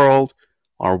medical world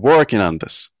are working on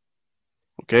this.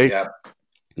 Okay, yeah.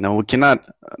 no, we cannot.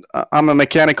 I'm a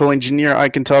mechanical engineer. I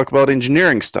can talk about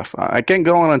engineering stuff. I can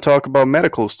go on and talk about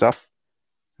medical stuff.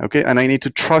 Okay, and I need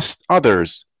to trust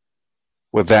others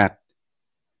with that.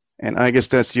 And I guess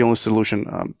that's the only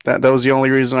solution. That was the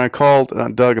only reason I called.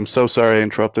 Doug, I'm so sorry I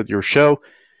interrupted your show.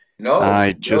 No,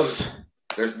 I no, just.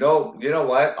 there's no. You know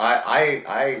what?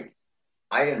 I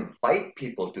invite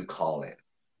people to call in.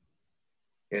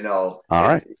 You know, All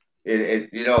right.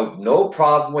 no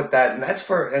problem with that, and that's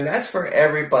for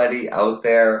everybody out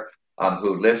there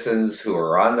who listens, who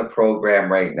are on the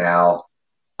program right now.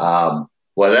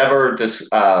 Whatever this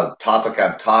topic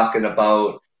I'm talking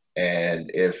about, and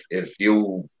if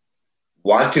you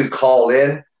want to call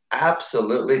in,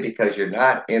 absolutely, because you're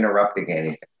not interrupting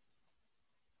anything,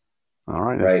 All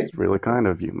right. right? That's really kind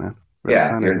of you, man. Really Yeah,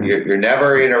 kind of you. you're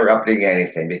never interrupting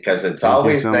anything because it's Thank you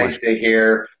always so nice much. to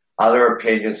hear other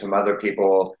opinions from other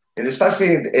people, and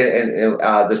especially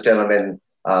this gentleman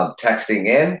texting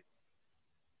in.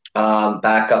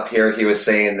 Back up here, he was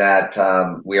saying that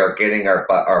we are getting our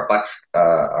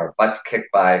butts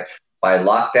kicked by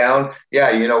lockdown.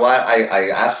 Yeah, you know what? I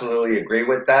absolutely agree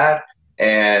with that,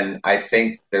 and I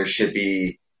think there should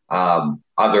be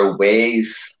other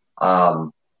ways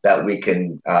that we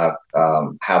can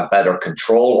have better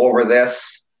control over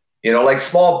this. You know, like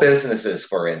small businesses,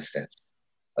 for instance.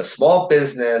 A small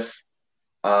business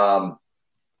um,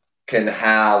 can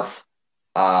have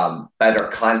better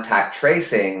contact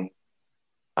tracing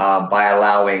by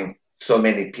allowing so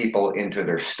many people into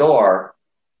their store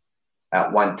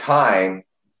at one time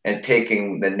and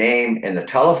taking the name and the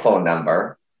telephone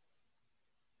number,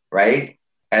 right?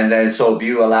 And then so if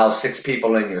you allow 6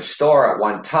 people in your store at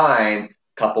one time, a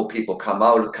couple people come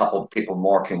out, a couple people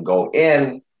more can go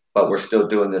in, but we're still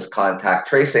doing this contact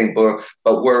tracing. But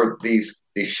we're these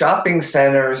shopping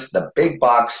centers, the big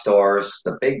box stores,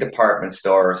 the big department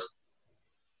stores,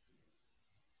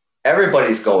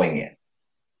 everybody's going in.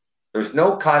 There's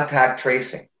no contact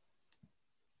tracing.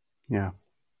 Yeah.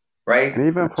 Right? And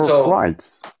even for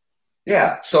flights.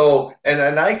 Yeah. So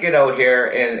and I get out here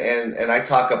and I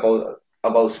talk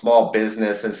about small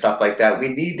business and stuff like that. We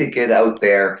need to get out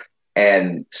there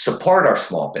and support our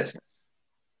small business.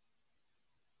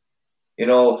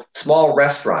 Small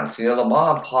restaurants, the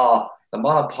mom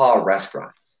and pa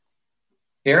restaurants.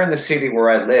 Here in the city where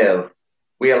I live,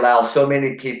 we allow so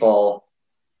many people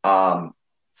in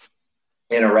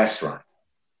a restaurant.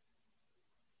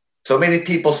 So many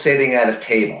people sitting at a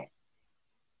table.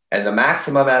 And the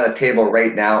maximum at a table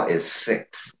right now is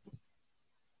 6.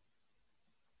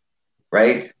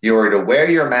 Right? You are to wear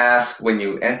your mask when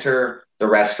you enter the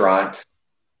restaurant.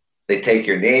 They take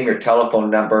your name, your telephone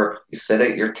number. You sit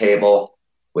at your table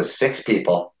with 6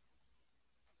 people.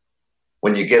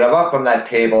 When you get up from that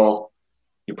table,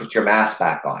 you put your mask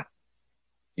back on.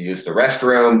 You use the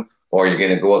restroom, or you're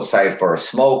going to go outside for a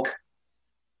smoke,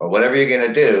 or whatever you're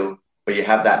going to do, but you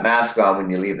have that mask on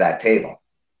when you leave that table.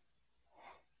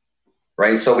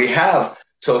 Right? So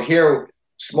here,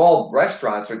 small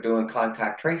restaurants are doing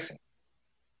contact tracing.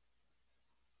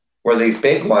 Where these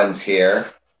big ones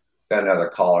here, got another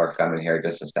caller coming here,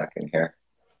 just a second here.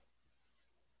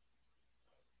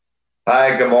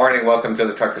 Hi, good morning. Welcome to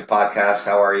the Truckers Podcast.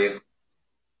 How are you?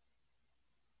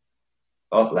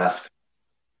 Oh, left.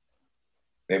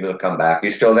 Maybe they'll come back.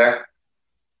 You still there?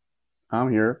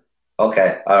 I'm here.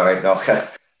 Okay. All right. No,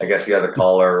 I guess the other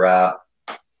caller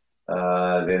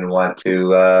didn't want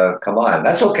to come on.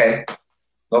 That's okay.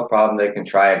 No problem. They can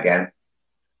try again.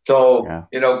 So,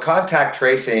 contact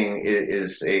tracing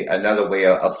is another way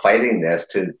of fighting this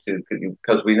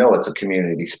because we know it's a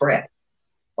community spread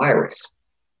virus.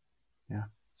 Yeah.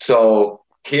 So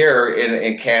here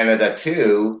in Canada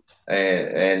too,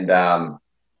 and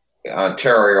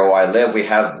Ontario where I live, we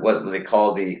have what they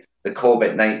call the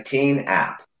COVID-19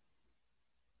 app.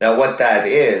 Now, what that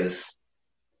is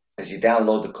you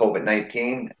download the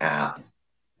COVID-19 app,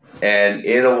 and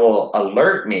it will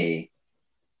alert me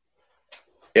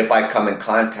if I come in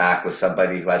contact with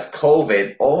somebody who has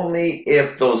COVID, only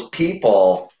if those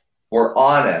people were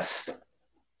honest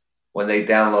when they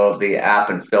downloaded the app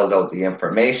and filled out the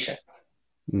information,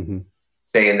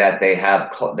 saying that they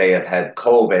have had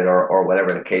COVID or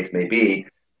whatever the case may be.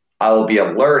 I will be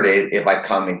alerted if I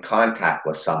come in contact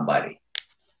with somebody.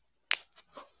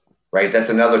 Right, that's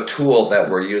another tool that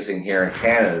we're using here in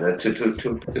Canada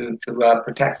to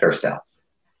protect ourselves.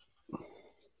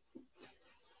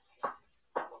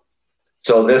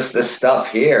 So this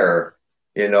stuff here,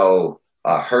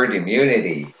 herd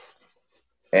immunity,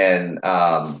 and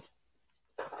not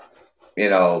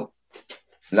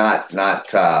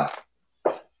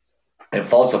and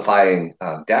falsifying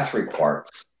death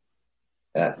reports.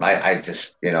 I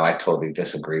just I totally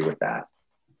disagree with that.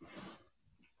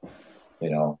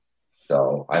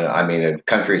 So I mean, if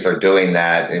countries are doing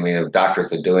that, I mean, if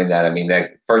doctors are doing that, I mean,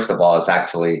 first of all, it's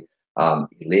actually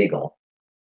illegal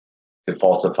to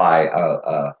falsify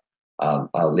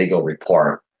a legal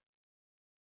report.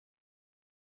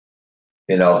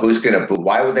 Who's going to?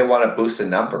 Why would they want to boost the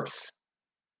numbers?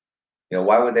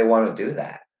 Why would they want to do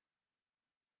that?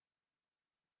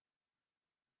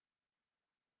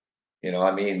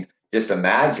 I mean, just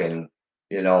imagine.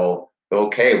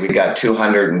 Okay, we got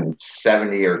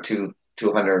 270 or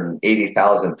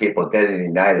 280,000 people dead in the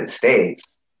United States.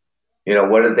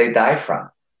 What did they die from?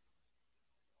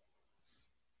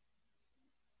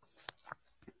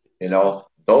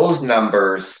 Those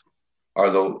numbers are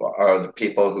the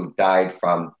people who died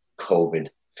from COVID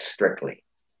strictly.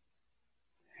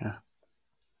 Yeah.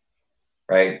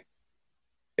 Right.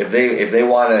 If they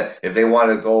want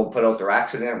to go put out their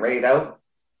accident rate out,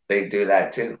 they do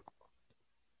that too.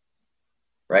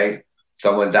 Right.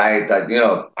 Someone died. I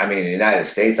mean, in the United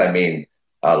States. I mean,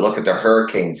 look at the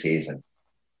hurricane season.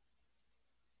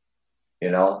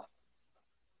 And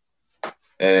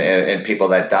people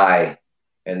that die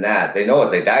in that, they know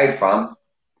what they died from.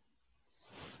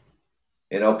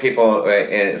 People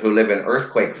who live in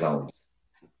earthquake zones.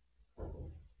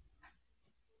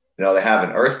 They have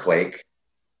an earthquake,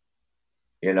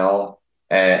 and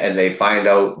and they find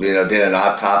out, did an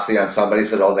autopsy on somebody,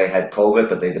 said, oh, they had COVID,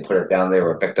 but they put it down, they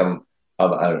were a victim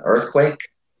of an earthquake.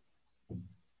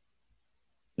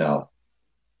 No,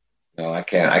 I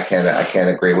can't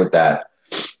agree with that.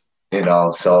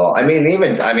 So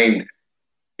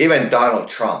even Donald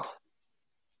Trump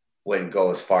wouldn't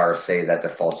go as far as say that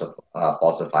they're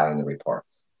falsifying the reports.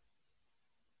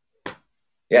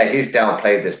 Yeah, he's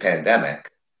downplayed this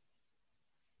pandemic,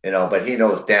 but he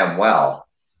knows damn well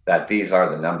that these are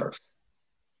the numbers.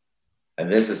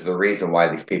 And this is the reason why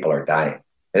these people are dying.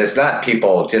 And it's not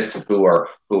people just who are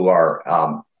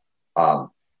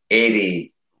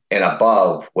 80 and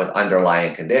above with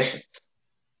underlying conditions.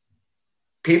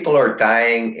 People are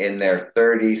dying in their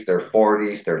 30s, their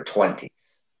 40s, their 20s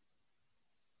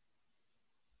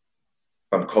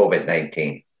from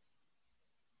COVID-19.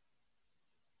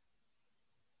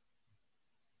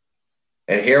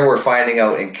 And here we're finding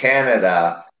out in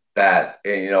Canada that,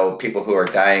 people who are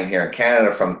dying here in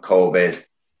Canada from COVID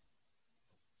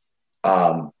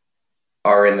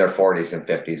are in their 40s and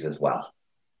 50s as well.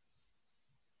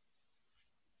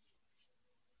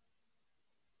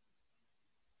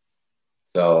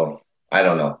 So I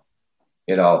don't know.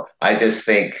 I just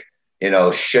think,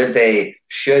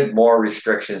 should more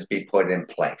restrictions be put in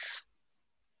place?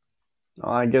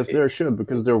 I guess there should,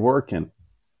 because they're working.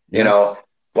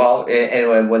 Well,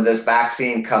 and when this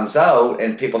vaccine comes out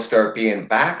and people start being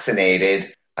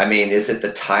vaccinated, is it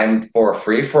the time for a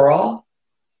free for all?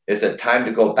 Is it time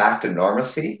to go back to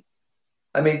normalcy?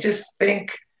 Just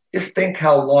think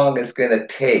how long it's going to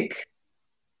take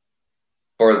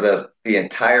for the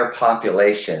entire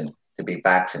population to be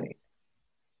vaccinated.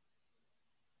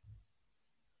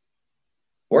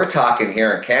 We're talking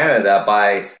here in Canada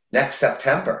by next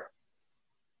September.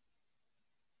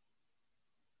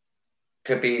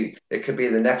 It could be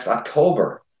the next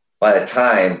October by the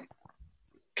time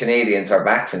Canadians are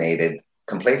vaccinated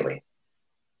completely.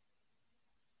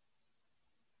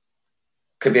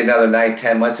 Could be another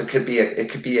 9-10 months. It could be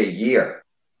a year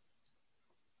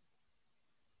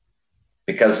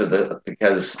because of the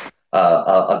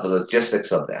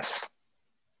logistics of this.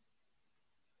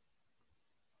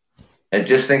 And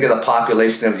just think of the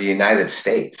population of the United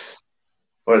States.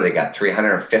 What do they got?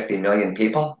 350 million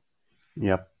people?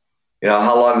 Yep.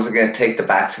 How long is it going to take to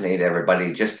vaccinate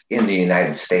everybody just in the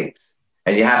United States?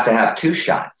 And you have to have 2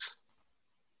 shots.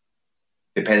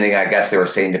 I guess they were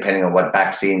saying, depending on what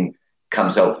vaccine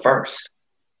comes out first.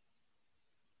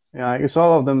 Yeah, I guess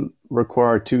all of them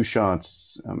require 2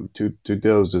 shots, 2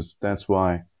 doses. That's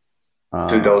why.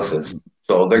 2 doses.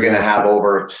 So they're going to have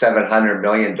over 700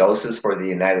 million doses for the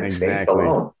United States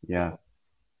alone. Yeah.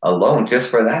 Alone, just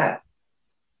for that.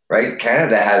 Right?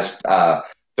 Canada has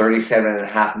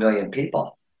 37.5 million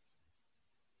people.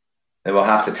 And we'll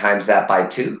have to times that by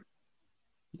 2.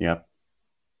 Yep.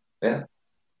 Yeah.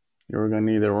 You're going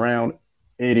to need around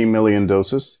 80 million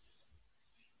doses.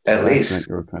 At least.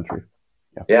 Your country.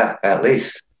 Yeah, at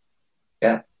least.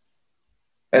 Yeah.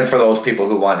 And for those people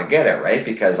who want to get it, right?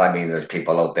 Because, there's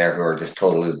people out there who are just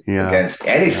totally against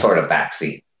any sort of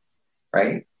vaccine,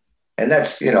 right? And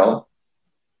that's,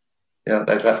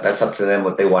 that's up to them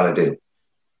what they want to do.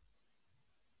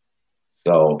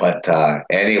 So, but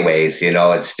anyways,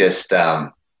 it's just,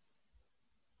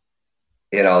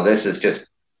 this is just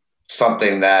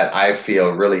something that I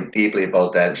feel really deeply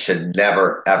about that should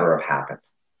never, ever have happened.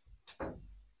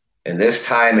 In this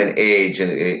time and age,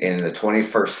 in the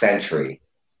 21st century,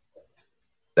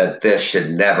 that this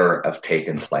should never have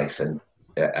taken place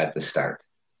at the start.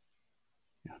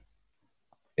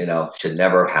 Should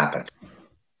never have happened.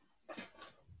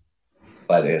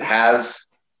 But it has,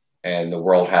 and the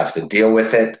world has to deal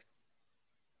with it.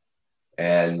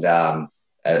 And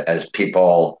as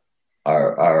people,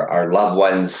 our loved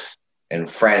ones and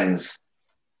friends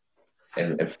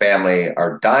and family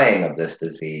are dying of this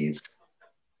disease,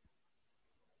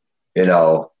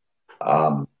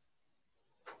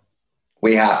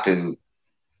 we have to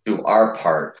do our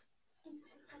part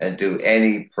and do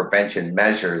any prevention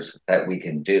measures that we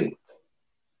can do.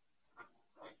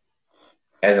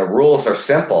 And the rules are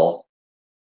simple.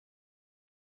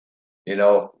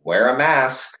 Wear a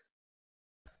mask,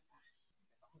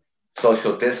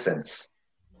 social distance,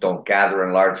 don't gather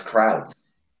in large crowds,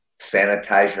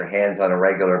 sanitize your hands on a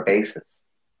regular basis.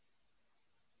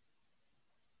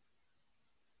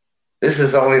 This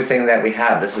is the only thing that we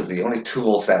have. This is the only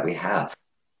tools that we have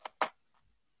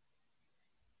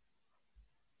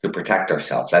to protect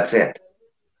ourselves. That's it.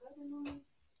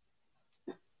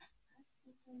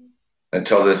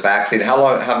 Until this vaccine, how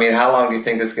long do you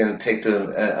think it's going to take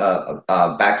to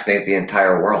vaccinate the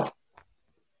entire world?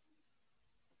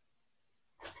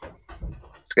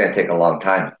 It's going to take a long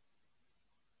time.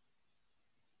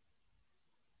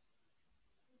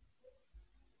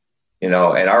 You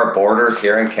know, and our borders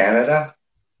here in Canada,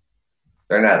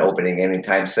 they're not opening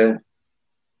anytime soon.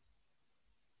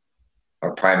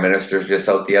 Our prime minister's just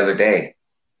out the other day.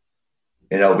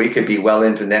 You know, we could be well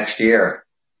into next year.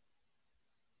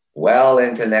 Well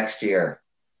into next year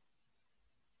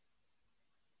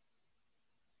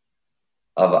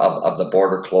of the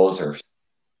border closures.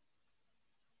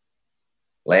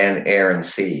 Land, air, and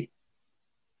sea.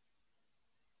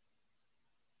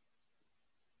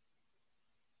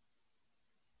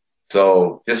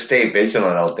 So just stay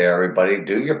vigilant out there, everybody.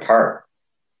 Do your part.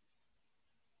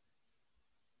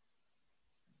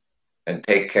 And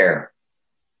take care.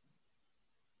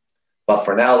 But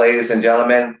for now, ladies and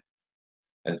gentlemen,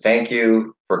 and thank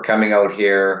you for coming out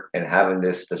here and having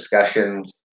this discussion,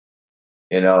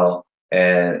 you know,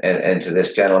 and to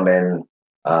this gentleman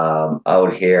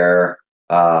out here,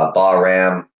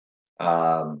 Bahram.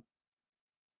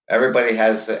 Everybody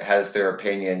has their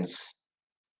opinions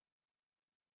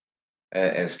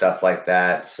and stuff like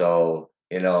that. So,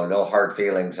 you know, no hard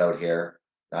feelings out here,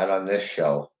 not on this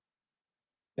show.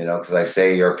 You know, because I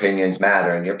say your opinions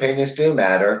matter, and your opinions do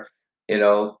matter. You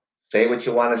know, say what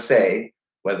you want to say,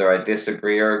 whether I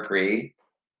disagree or agree.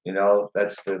 You know,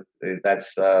 that's you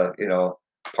know,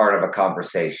 part of a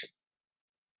conversation.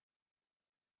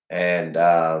 And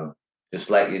just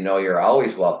let you know, you're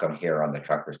always welcome here on the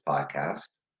Truckers Podcast.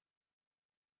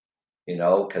 You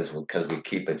know, because we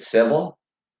keep it civil,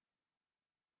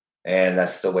 and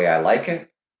that's the way I like it.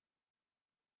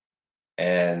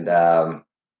 And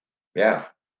yeah.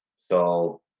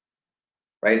 So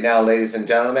right now, ladies and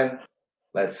gentlemen,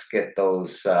 let's get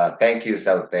those thank yous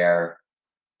out there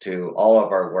to all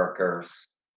of our workers,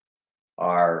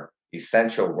 our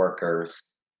essential workers,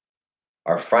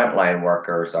 our frontline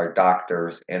workers, our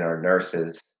doctors and our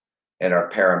nurses and our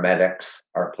paramedics,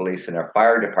 our police and our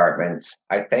fire departments.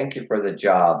 I thank you for the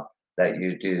job that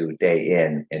you do day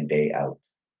in and day out.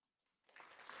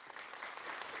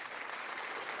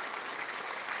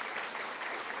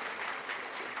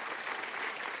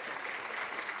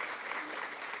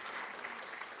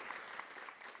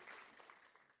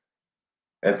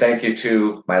 And thank you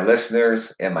to my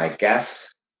listeners and my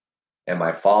guests and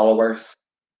my followers.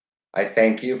 I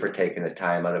thank you for taking the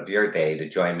time out of your day to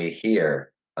join me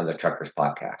here on the Truckers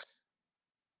Podcast.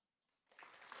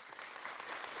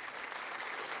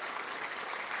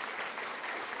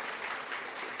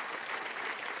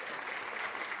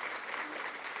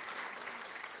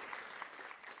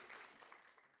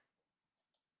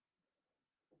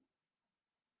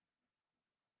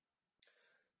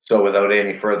 So without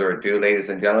any further ado, ladies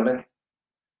and gentlemen,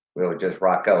 we'll just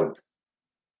rock out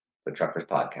the Truckers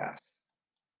Podcast.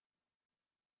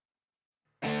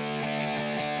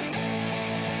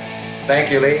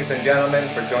 Thank you, ladies and gentlemen,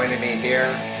 for joining me here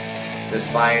this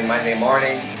fine Monday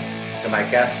morning. To my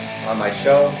guests on my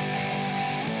show,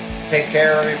 take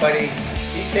care, everybody.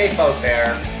 Be safe out there,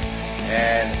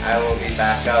 and I will be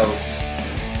back out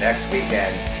next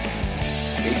weekend.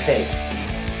 Be safe.